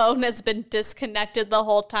the phone has been disconnected the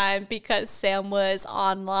whole time because Sam was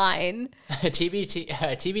online. TBT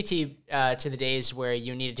to the days where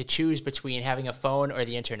you needed to choose between having a phone or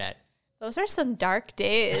the internet. Those are some dark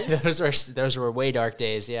days. Those were way dark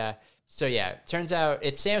days, yeah. So yeah, turns out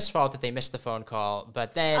it's Sam's fault that they missed the phone call,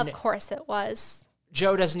 but then Of course it was.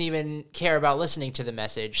 Joe doesn't even care about listening to the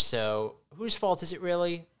message, so whose fault is it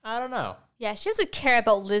really? I don't know. Yeah, she doesn't care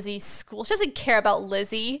about Lizzie's school. She doesn't care about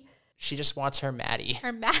Lizzie. She just wants her Maddie.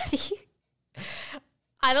 Her Maddie.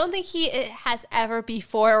 I don't think he has ever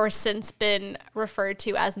before or since been referred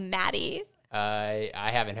to as Maddie. I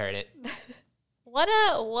haven't heard it. What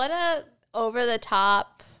a over the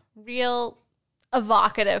top, real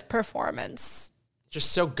evocative performance.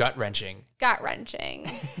 Just so gut-wrenching. Gut-wrenching.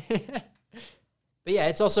 But yeah,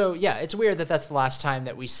 it's weird that that's the last time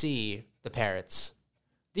that we see the parrots.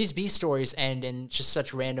 These B stories end in just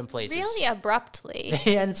such random places. Really abruptly.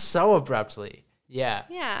 They end so abruptly. Yeah.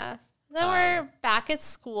 Yeah. Then we're back at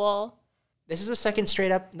school. This is the second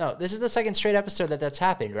straight episode that's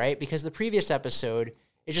happened, right? Because the previous episode,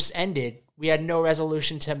 it just ended. We had no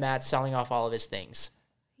resolution to Matt selling off all of his things.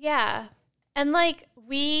 Yeah. And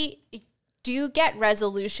we do get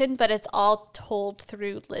resolution, but it's all told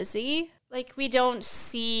through Lizzie. We don't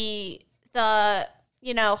see the,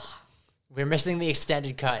 We're missing the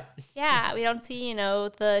extended cut. yeah, we don't see,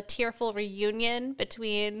 the tearful reunion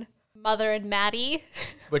between Mother and Maddie.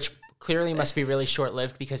 Which clearly must be really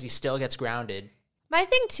short-lived because he still gets grounded. My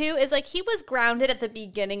thing, too, is, he was grounded at the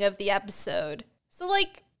beginning of the episode. So,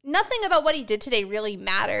 nothing about what he did today really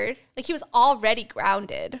mattered. He was already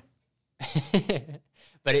grounded.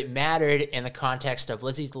 But it mattered in the context of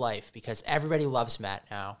Lizzie's life because everybody loves Matt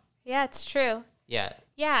now. Yeah, it's true. Yeah.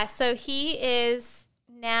 Yeah, so he is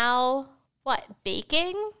now,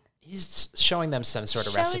 baking? He's showing them some sort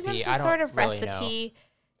of Showing recipe. them some I don't sort of really recipe. know.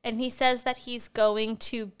 And he says that he's going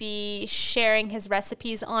to be sharing his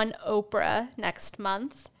recipes on Oprah next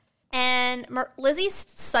month. And Lizzie's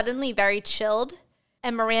suddenly very chilled.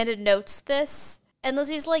 And Miranda notes this. And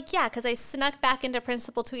Lizzie's like, yeah, because I snuck back into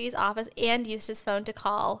Principal Tweety's office and used his phone to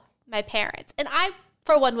call my parents. And I,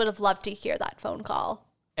 for one, would have loved to hear that phone call.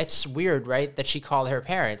 It's weird, right, that she called her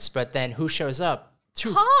parents, but then who shows up?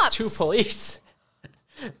 Cops! Two police.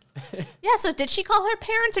 Yeah, so did she call her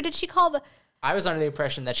parents or did she call the... I was under the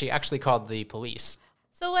impression that she actually called the police.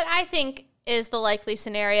 So what I think is the likely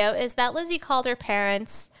scenario is that Lizzie called her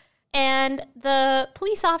parents and the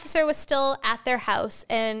police officer was still at their house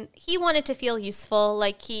and he wanted to feel useful,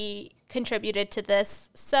 like he contributed to this.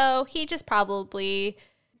 So he just probably,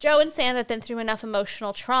 Joe and Sam have been through enough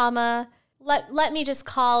emotional trauma. Let me just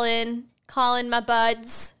call in my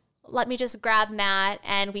buds. Let me just grab Matt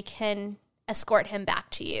and we can escort him back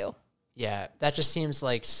to you. Yeah, that just seems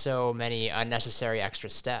like so many unnecessary extra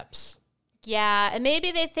steps. Yeah, and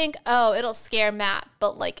maybe they think, oh, it'll scare Matt,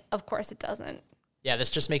 but of course it doesn't. Yeah,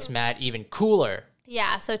 this just makes Matt even cooler.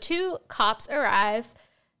 Yeah, so 2 cops arrive.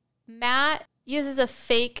 Matt uses a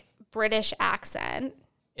fake British accent.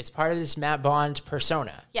 It's part of this Matt Bond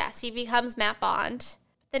persona. Yes, he becomes Matt Bond.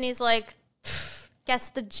 Then he's like, guess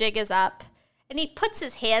the jig is up. And he puts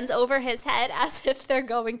his hands over his head as if they're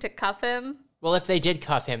going to cuff him. Well, if they did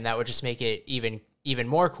cuff him, that would just make it even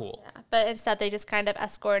more cool. Yeah, but instead they just kind of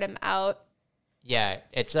escort him out. Yeah,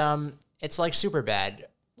 it's like Superbad.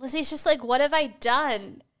 Lizzie's just like, what have I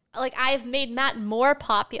done? I've made Matt more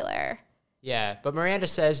popular. Yeah, but Miranda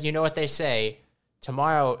says, you know what they say,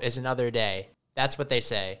 tomorrow is another day. That's what they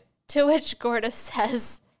say. To which Gorda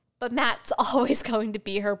says, but Matt's always going to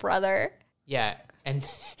be her brother. Yeah, and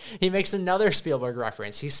he makes another Spielberg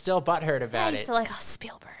reference. He's still butthurt about He's it. still like, oh,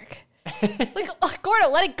 Spielberg. Gorda,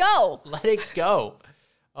 let it go. Let it go.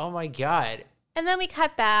 Oh my God. And then we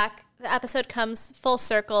cut back. The episode comes full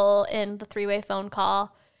circle in the 3-way phone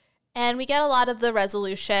call. And we get a lot of the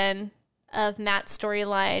resolution of Matt's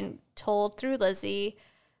storyline told through Lizzie.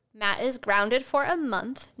 Matt is grounded for a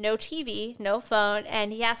month, no TV, no phone,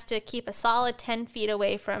 and he has to keep a solid 10 feet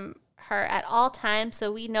away from her at all times,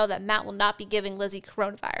 so we know that Matt will not be giving Lizzie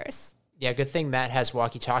coronavirus. Yeah, good thing Matt has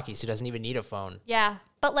walkie-talkies. He doesn't even need a phone. Yeah,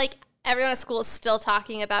 but everyone at school is still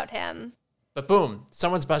talking about him. But boom,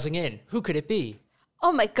 someone's buzzing in. Who could it be?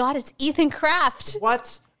 Oh my God, it's Ethan Kraft.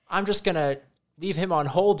 What? I'm just gonna leave him on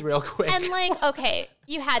hold real quick. And okay,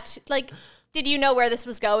 you had to, did you know where this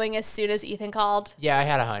was going as soon as Ethan called? Yeah, I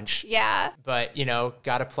had a hunch. Yeah. But,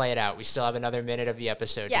 gotta play it out. We still have another minute of the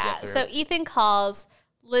episode to get through. So Ethan calls.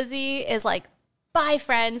 Lizzie is like, bye,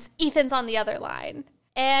 friends. Ethan's on the other line.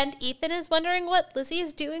 And Ethan is wondering what Lizzie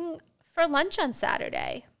is doing for lunch on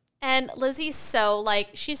Saturday. And Lizzie's so,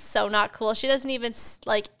 she's so not cool. She doesn't even,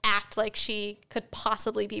 act like she could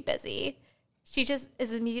possibly be busy. She just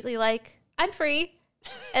is immediately like, I'm free.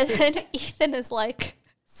 And then Ethan is like,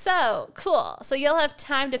 so, cool. So you'll have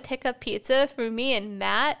time to pick up pizza for me and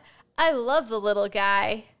Matt? I love the little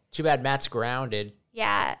guy. Too bad Matt's grounded.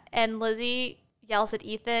 Yeah, and Lizzie yells at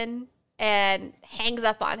Ethan and hangs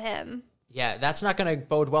up on him. Yeah, that's not going to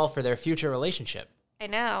bode well for their future relationship. I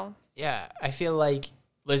know. Yeah, I feel like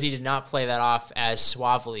Lizzie did not play that off as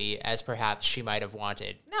suavely as perhaps she might have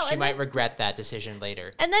wanted. No, she might regret that decision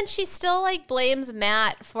later. And then she still blames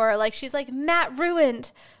Matt for she's like, Matt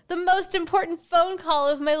ruined the most important phone call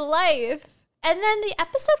of my life. And then the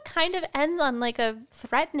episode kind of ends on a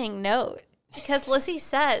threatening note because Lizzie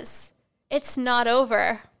says, it's not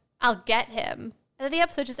over. I'll get him. And then the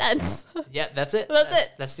episode just ends. Yeah, that's it. That's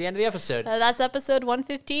it. That's the end of the episode. That's episode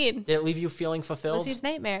 115. Did it leave you feeling fulfilled? Lizzie's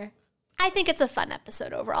nightmare. I think it's a fun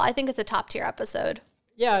episode overall. I think it's a top tier episode.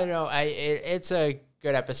 Yeah, no, it's a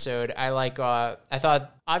good episode. I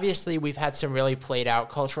thought, obviously, we've had some really played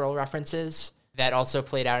out cultural references that also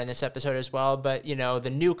played out in this episode as well. But,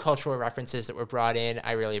 the new cultural references that were brought in,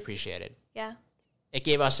 I really appreciated. Yeah. It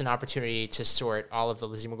gave us an opportunity to sort all of the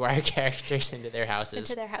Lizzie McGuire characters into their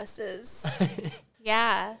houses.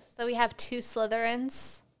 Yeah. So we have 2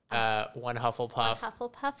 Slytherins. One Hufflepuff. One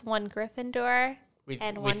Hufflepuff, 1 Gryffindor,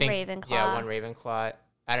 and 1 Ravenclaw. Yeah, 1 Ravenclaw.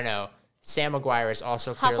 I don't know. Sam McGuire is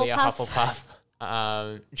also clearly a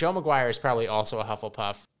Hufflepuff. Joe McGuire is probably also a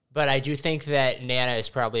Hufflepuff. But I do think that Nana is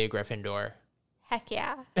probably a Gryffindor. Heck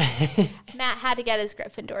yeah. Matt had to get his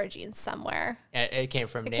Gryffindor genes somewhere. It came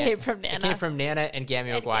from Nana. It came from Nana. It came from Nana and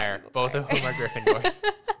Gammy McGuire, both of whom are Gryffindors.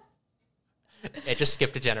 It just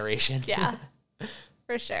skipped a generation. Yeah,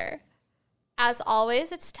 for sure. As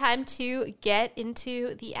always, it's time to get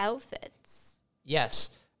into the outfits.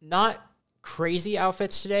 Yes. Not crazy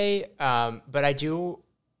outfits today, but I do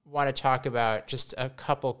want to talk about just a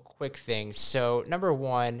couple quick things. So number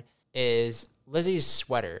one is Lizzie's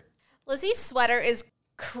sweater. Lizzie's sweater is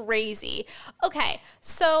crazy. Okay,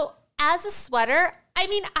 so as a sweater, I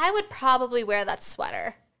mean, I would probably wear that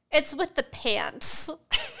sweater. It's with the pants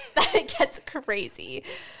that it gets crazy.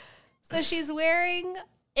 So she's wearing,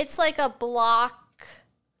 it's like a block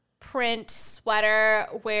print sweater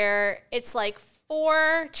where it's like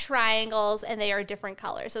 4 triangles and they are different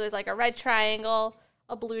colors. So there's like a red triangle,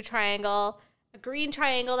 a blue triangle, a green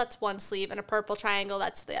triangle, that's one sleeve, and a purple triangle,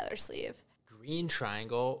 that's the other sleeve. Green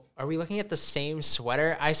triangle? Are we looking at the same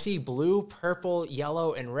sweater? I see blue, purple,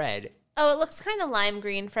 yellow, and red. Oh, it looks kind of lime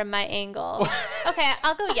green from my angle. Okay,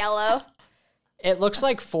 I'll go yellow. It looks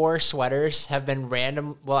like 4 sweaters have been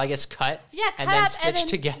cut. Yeah, and then stitched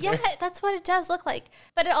together. Yeah, that's what it does look like.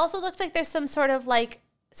 But it also looks like there's some sort of like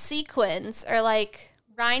sequins or like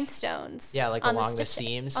rhinestones. Yeah, like on along the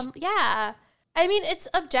stitching. seams. Yeah. I mean, it's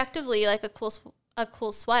objectively like a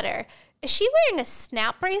cool sweater. Is she wearing a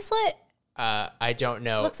snap bracelet? I don't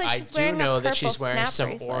know. Looks like I she's do wearing a know that purple she's wearing snap some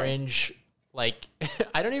bracelet. orange, like,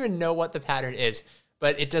 I don't even know what the pattern is,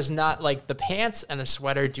 but it does not, like, the pants and the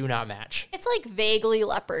sweater do not match. It's like vaguely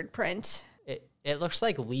leopard print. It looks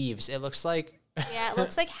like leaves. It looks like... Yeah, it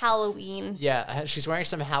looks like Halloween. Yeah, she's wearing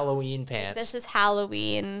some Halloween pants. This is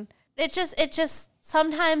Halloween. It just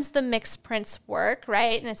sometimes the mixed prints work,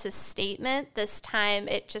 right? And it's a statement. This time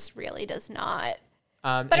it just really does not.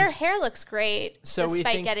 But her hair looks great,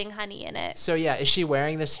 despite getting honey in it. So yeah, is she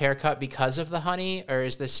wearing this haircut because of the honey, or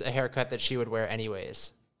is this a haircut that she would wear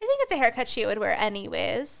anyways? I think it's a haircut she would wear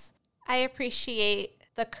anyways. I appreciate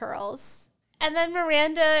the curls. And then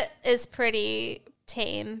Miranda is pretty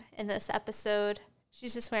tame in this episode.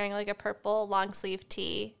 She's just wearing like a purple long sleeve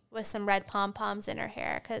tee with some red pom-poms in her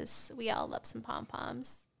hair because we all love some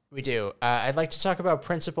pom-poms. We do. I'd like to talk about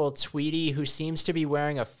Principal Tweety, who seems to be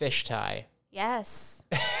wearing a fish tie. Yes.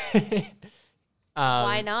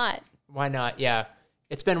 Why not? Why not? Yeah.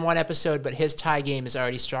 It's been 1 episode, but his tie game is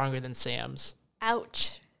already stronger than Sam's.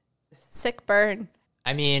 Ouch. Sick burn.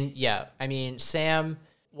 I mean, yeah. I mean, Sam,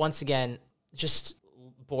 once again, just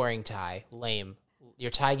boring tie. Lame.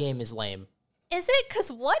 Your tie game is lame. Is it?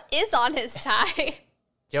 Because what is on his tie?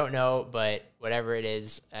 Don't know, but whatever it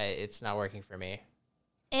is, it's not working for me.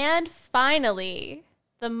 And finally,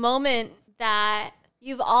 the moment that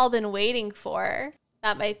you've all been waiting for,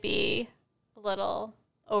 that might be a little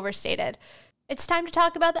overstated. It's time to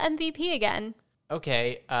talk about the MVP again.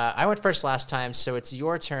 Okay, I went first last time, so it's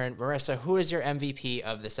your turn. Marissa, who is your MVP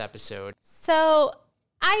of this episode? So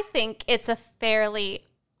I think it's a fairly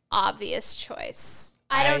obvious choice.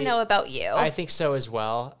 I don't know about you. I think so as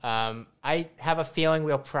well. I have a feeling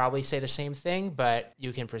we'll probably say the same thing, but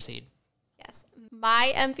you can proceed. Yes.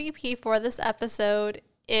 My MVP for this episode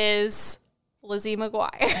is Lizzie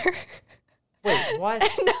McGuire. Wait, what?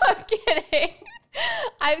 No, I'm kidding.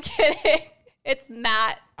 I'm kidding. It's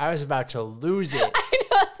Matt. I was about to lose it. I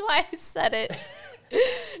know, that's why I said it.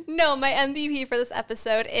 No, my MVP for this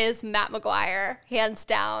episode is Matt McGuire, hands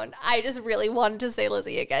down. I just really wanted to say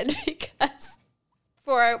Lizzie again because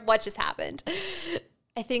for what just happened.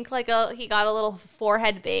 I think like he got a little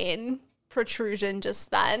forehead vein protrusion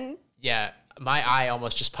just then. Yeah, my eye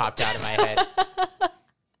almost just popped out of my head.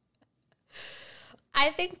 I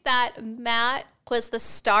think that Matt was the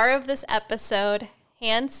star of this episode,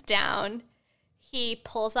 hands down. He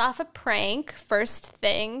pulls off a prank, first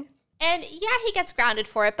thing. And yeah, he gets grounded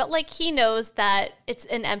for it, but like he knows that it's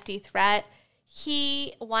an empty threat.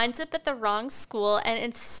 He winds up at the wrong school, and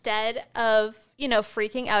instead of,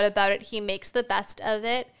 freaking out about it, he makes the best of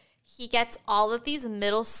it. He gets all of these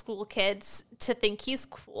middle school kids to think he's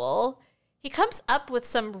cool. He comes up with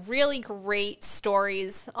some really great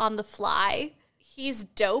stories on the fly. He's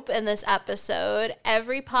dope in this episode.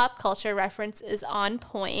 Every pop culture reference is on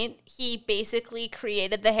point. He basically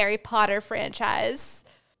created the Harry Potter franchise.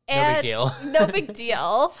 No big deal. No big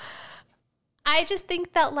deal. I just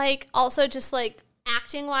think that, also just,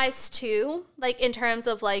 acting-wise, too, in terms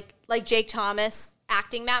of, like Jake Thomas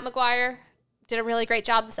acting Matt McGuire did a really great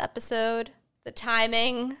job this episode. The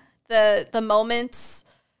timing, the moments.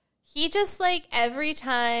 He just, every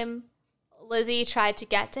time Lizzie tried to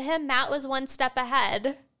get to him, Matt was one step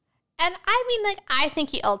ahead. And, I think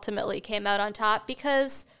he ultimately came out on top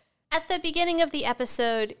because at the beginning of the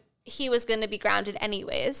episode, he was going to be grounded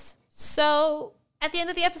anyways. So at the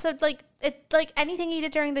end of the episode, anything he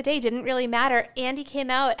did during the day didn't really matter. And he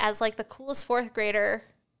came out as the coolest 4th grader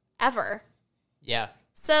ever. Yeah.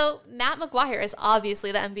 So Matt McGuire is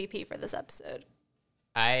obviously the MVP for this episode.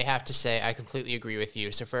 I have to say I completely agree with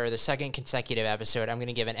you. So for the second consecutive episode, I'm going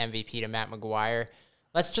to give an MVP to Matt McGuire.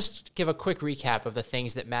 Let's just give a quick recap of the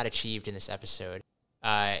things that Matt achieved in this episode.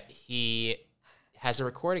 He has a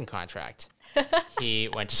recording contract. He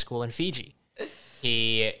went to school in Fiji.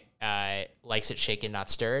 He likes it shaken, not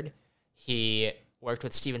stirred. He worked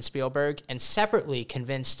with Steven Spielberg and separately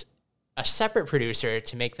convinced a separate producer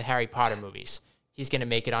to make the Harry Potter movies. He's going to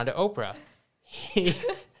make it onto Oprah. He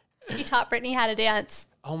taught Brittany how to dance.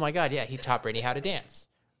 Oh my God, yeah, he taught Brittany how to dance.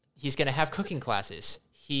 He's going to have cooking classes.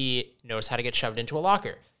 He knows how to get shoved into a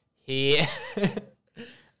locker. He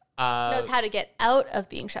knows how to get out of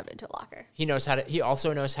being shoved into a locker. He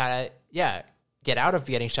also knows how to, get out of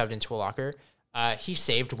getting shoved into a locker. He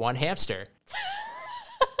saved one hamster.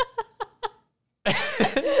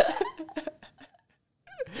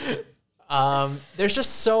 There's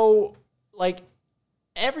just so, like,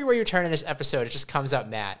 everywhere you turn in this episode, it just comes up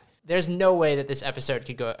Matt. There's no way that this episode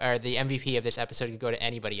could go, or the MVP of this episode could go to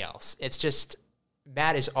anybody else. It's just,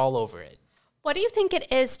 Matt is all over it. What do you think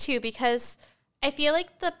it is, too? Because I feel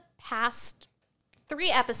like the past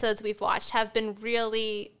 3 episodes we've watched have been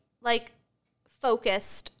really, like,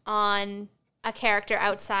 focused on a character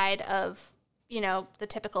outside of, the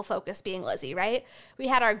typical focus being Lizzie, right? We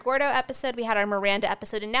had our Gordo episode, we had our Miranda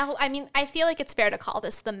episode, and now, I feel like it's fair to call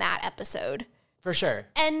this the Matt episode. For sure.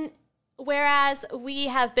 And whereas we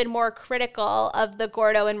have been more critical of the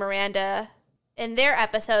Gordo and Miranda in their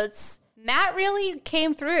episodes, Matt really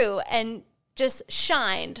came through and just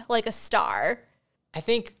shined like a star. I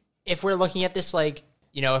think if we're looking at this, like,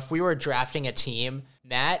 if we were drafting a team,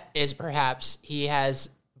 Matt is he has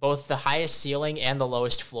both the highest ceiling and the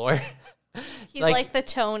lowest floor. He's like the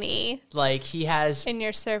Tony. Like, he has... in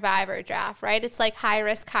your Survivor draft, right? It's like high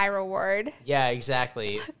risk, high reward. Yeah,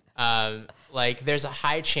 exactly. Like, there's a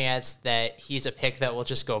high chance that he's a pick that will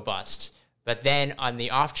just go bust. But then on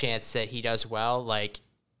the off chance that he does well, like,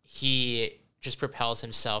 he just propels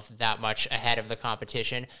himself that much ahead of the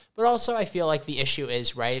competition. But also I feel like the issue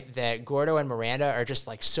is, right, that Gordo and Miranda are just,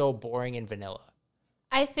 like, so boring and vanilla.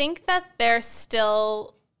 I think that they're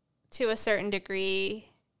still, to a certain degree,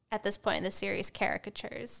 at this point in the series,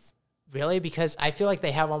 caricatures. Really? Because I feel like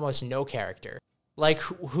they have almost no character. Like,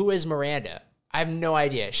 who is Miranda? I have no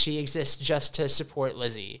idea. She exists just to support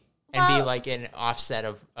Lizzie and be like an offset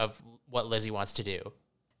of what Lizzie wants to do.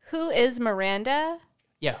 Who is Miranda?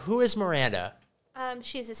 Yeah, who is Miranda?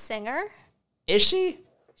 She's a singer. Is she?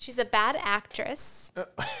 She's a bad actress.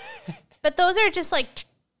 But those are just like,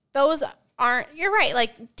 those aren't, you're right.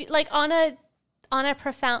 Like on a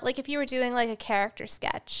profound, like if you were doing like a character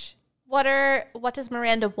sketch, what does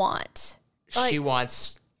Miranda want? She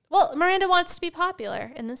wants... Well, Miranda wants to be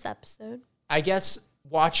popular in this episode. I guess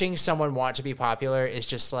watching someone want to be popular is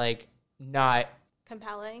just like not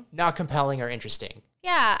compelling or interesting.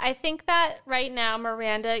 Yeah, I think that right now,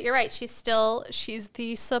 Miranda, you're right. She's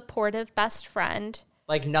the supportive best friend.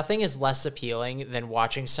 Like, nothing is less appealing than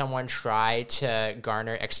watching someone try to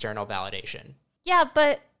garner external validation. Yeah,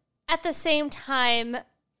 but at the same time,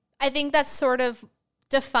 I think that sort of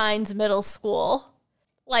defines middle school.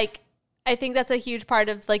 Like, I think that's a huge part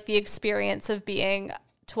of like the experience of being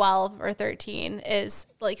 12 or 13 is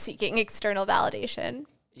like seeking external validation.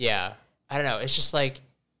 Yeah. I don't know. It's just like,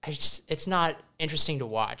 it's not interesting to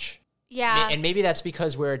watch. Yeah. And maybe that's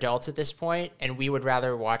because we're adults at this point and we would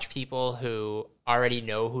rather watch people who already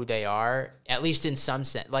know who they are, at least in some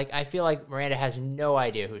sense. Like, I feel like Miranda has no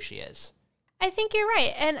idea who she is. I think you're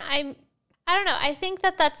right. And I don't know. I think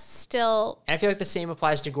that that's still... And I feel like the same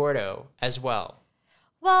applies to Gordo as well.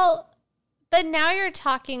 Well, but now you're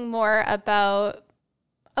talking more about...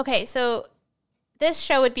 Okay, so this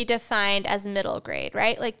show would be defined as middle grade,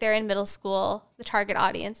 right? Like they're in middle school. The target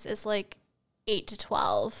audience is like 8 to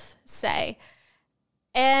 12, say.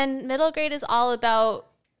 And middle grade is all about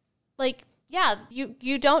like, yeah,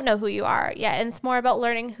 you don't know who you are yet. And it's more about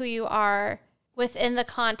learning who you are within the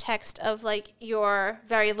context of like your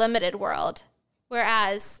very limited world.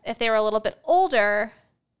 Whereas if they were a little bit older,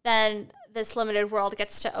 then this limited world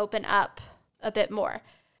gets to open up a bit more.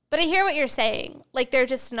 But I hear what you're saying. Like, they're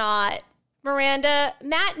just not...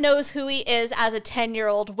 Matt knows who he is as a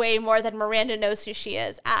 10-year-old way more than Miranda knows who she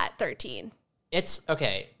is at 13. It's...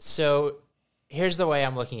 Okay, so here's the way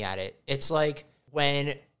I'm looking at it. It's like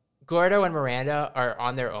when Gordo and Miranda are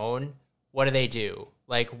on their own, what do?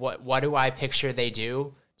 Like, what do I picture they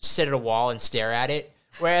do? Sit at a wall and stare at it?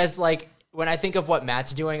 Whereas, like, when I think of what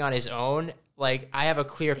Matt's doing on his own... Like, I have a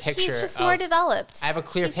clear picture. He's just more developed. I have a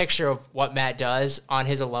clear picture of what Matt does on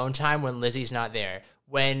his alone time when Lizzie's not there.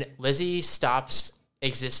 When Lizzie stops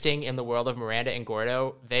existing in the world of Miranda and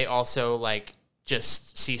Gordo, they also, like,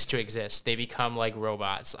 just cease to exist. They become like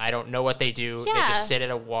robots. I don't know what they do. They Yeah. just sit at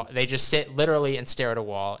a wall. They just sit literally and stare at a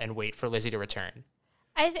wall and wait for Lizzie to return.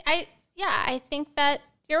 I think that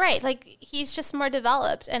you're right. Like, he's just more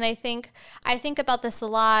developed. And I think about this a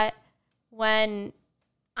lot when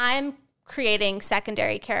I'm creating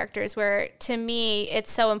secondary characters, where to me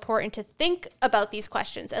it's so important to think about these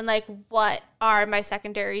questions and like, what are my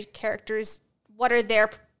secondary characters?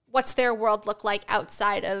 What's their world look like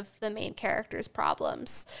outside of the main character's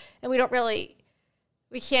problems? And we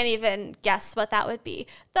can't even guess what that would be.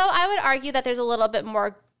 Though I would argue that there's a little bit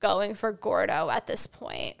more going for Gordo at this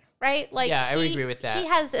point, right? Like, yeah, I would agree with that. He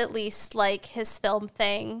has at least like his film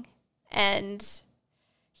thing, and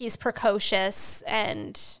he's precocious,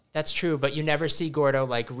 and That's true, but you never see Gordo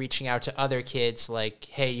like reaching out to other kids like,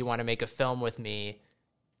 hey, you want to make a film with me?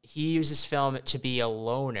 He uses film to be a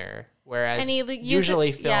loner, whereas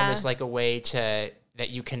usually film is like a way that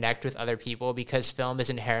you connect with other people, because film is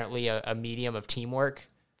inherently a medium of teamwork.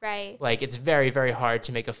 right. Like, it's very, very hard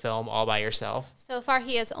to make a film all by yourself. So far,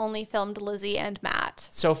 he has only filmed Lizzie and Matt.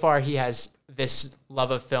 So far, he has this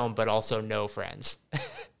love of film, but also no friends.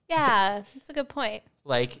 Yeah, that's a good point.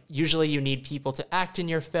 Like, usually you need people to act in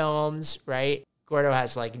your films, right? Gordo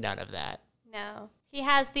has, like, none of that. No. He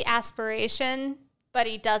has the aspiration, but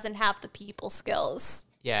he doesn't have the people skills.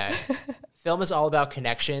 Yeah. Film is all about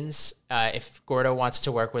connections. If Gordo wants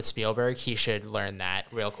to work with Spielberg, he should learn that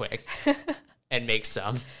real quick and make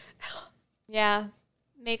some. Yeah.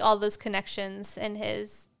 Make all those connections in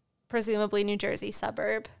his presumably New Jersey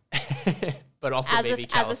suburb. But also maybe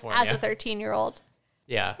California. As a 13-year-old.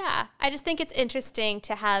 Yeah. Yeah. I just think it's interesting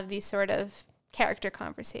to have these sort of character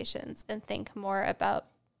conversations and think more about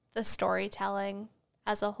the storytelling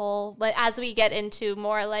as a whole. But as we get into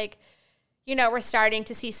more like, you know, we're starting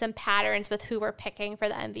to see some patterns with who we're picking for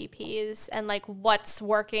the MVPs and like what's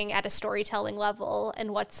working at a storytelling level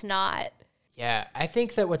and what's not. Yeah. I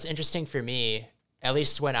think that what's interesting for me, at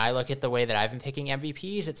least when I look at the way that I've been picking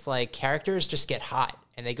MVPs, it's like characters just get hot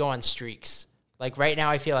and they go on streaks. Like right now,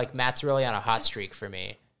 I feel like Matt's really on a hot streak for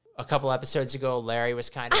me. A couple episodes ago, Larry was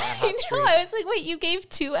kind of on a hot streak. I was like, wait, you gave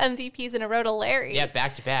 2 MVPs in a row to Larry. Yeah,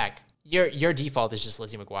 back to back. Your default is just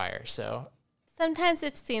Lizzie McGuire, so. Sometimes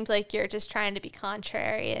it seems like you're just trying to be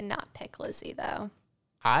contrary and not pick Lizzie, though.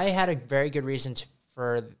 I had a very good reason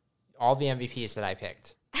for all the MVPs that I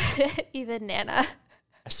picked. Even Nana.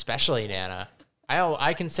 Especially Nana.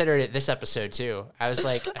 I considered it this episode, too. I was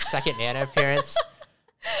like, a second Nana appearance.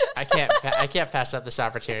 I can't pass up this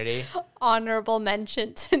opportunity. Honorable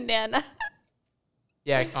mention to Nana.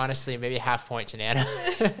 Yeah, honestly, maybe half point to Nana.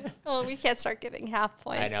 Well, we can't start giving half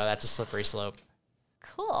points. I know, that's a slippery slope.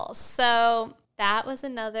 Cool. So that was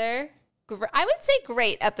another, I would say,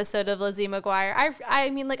 great episode of Lizzie McGuire.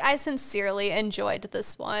 I mean, like, I sincerely enjoyed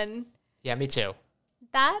this one. Yeah, me too.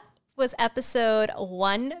 That was episode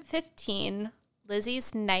 115,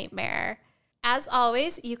 Lizzie's Nightmare. As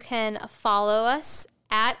always, you can follow us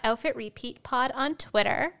at Outfit Repeat Pod on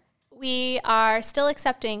Twitter. We are still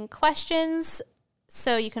accepting questions,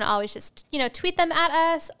 so you can always just, tweet them at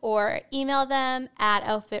us or email them at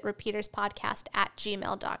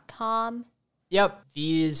outfitrepeaterspodcast@gmail.com. Yep.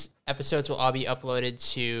 These episodes will all be uploaded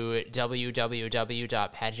to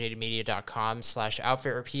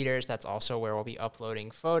www.paginatedmedia.com/outfitrepeaters. That's also where we'll be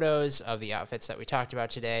uploading photos of the outfits that we talked about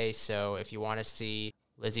today. So if you want to see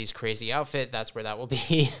Lizzie's crazy outfit, that's where that will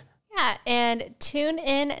be. Yeah, and tune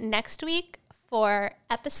in next week for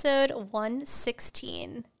episode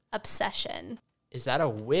 116, Obsession. Is that a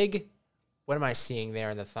wig? What am I seeing there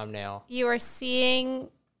in the thumbnail? You are seeing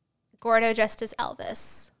Gordo dressed as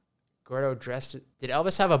Elvis. Gordo dressed... Did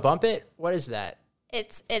Elvis have a bump it? What is that?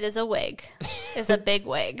 It is a wig. It's a big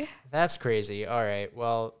wig. That's crazy. All right.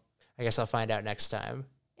 Well, I guess I'll find out next time.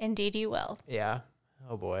 Indeed you will. Yeah.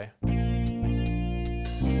 Oh, boy.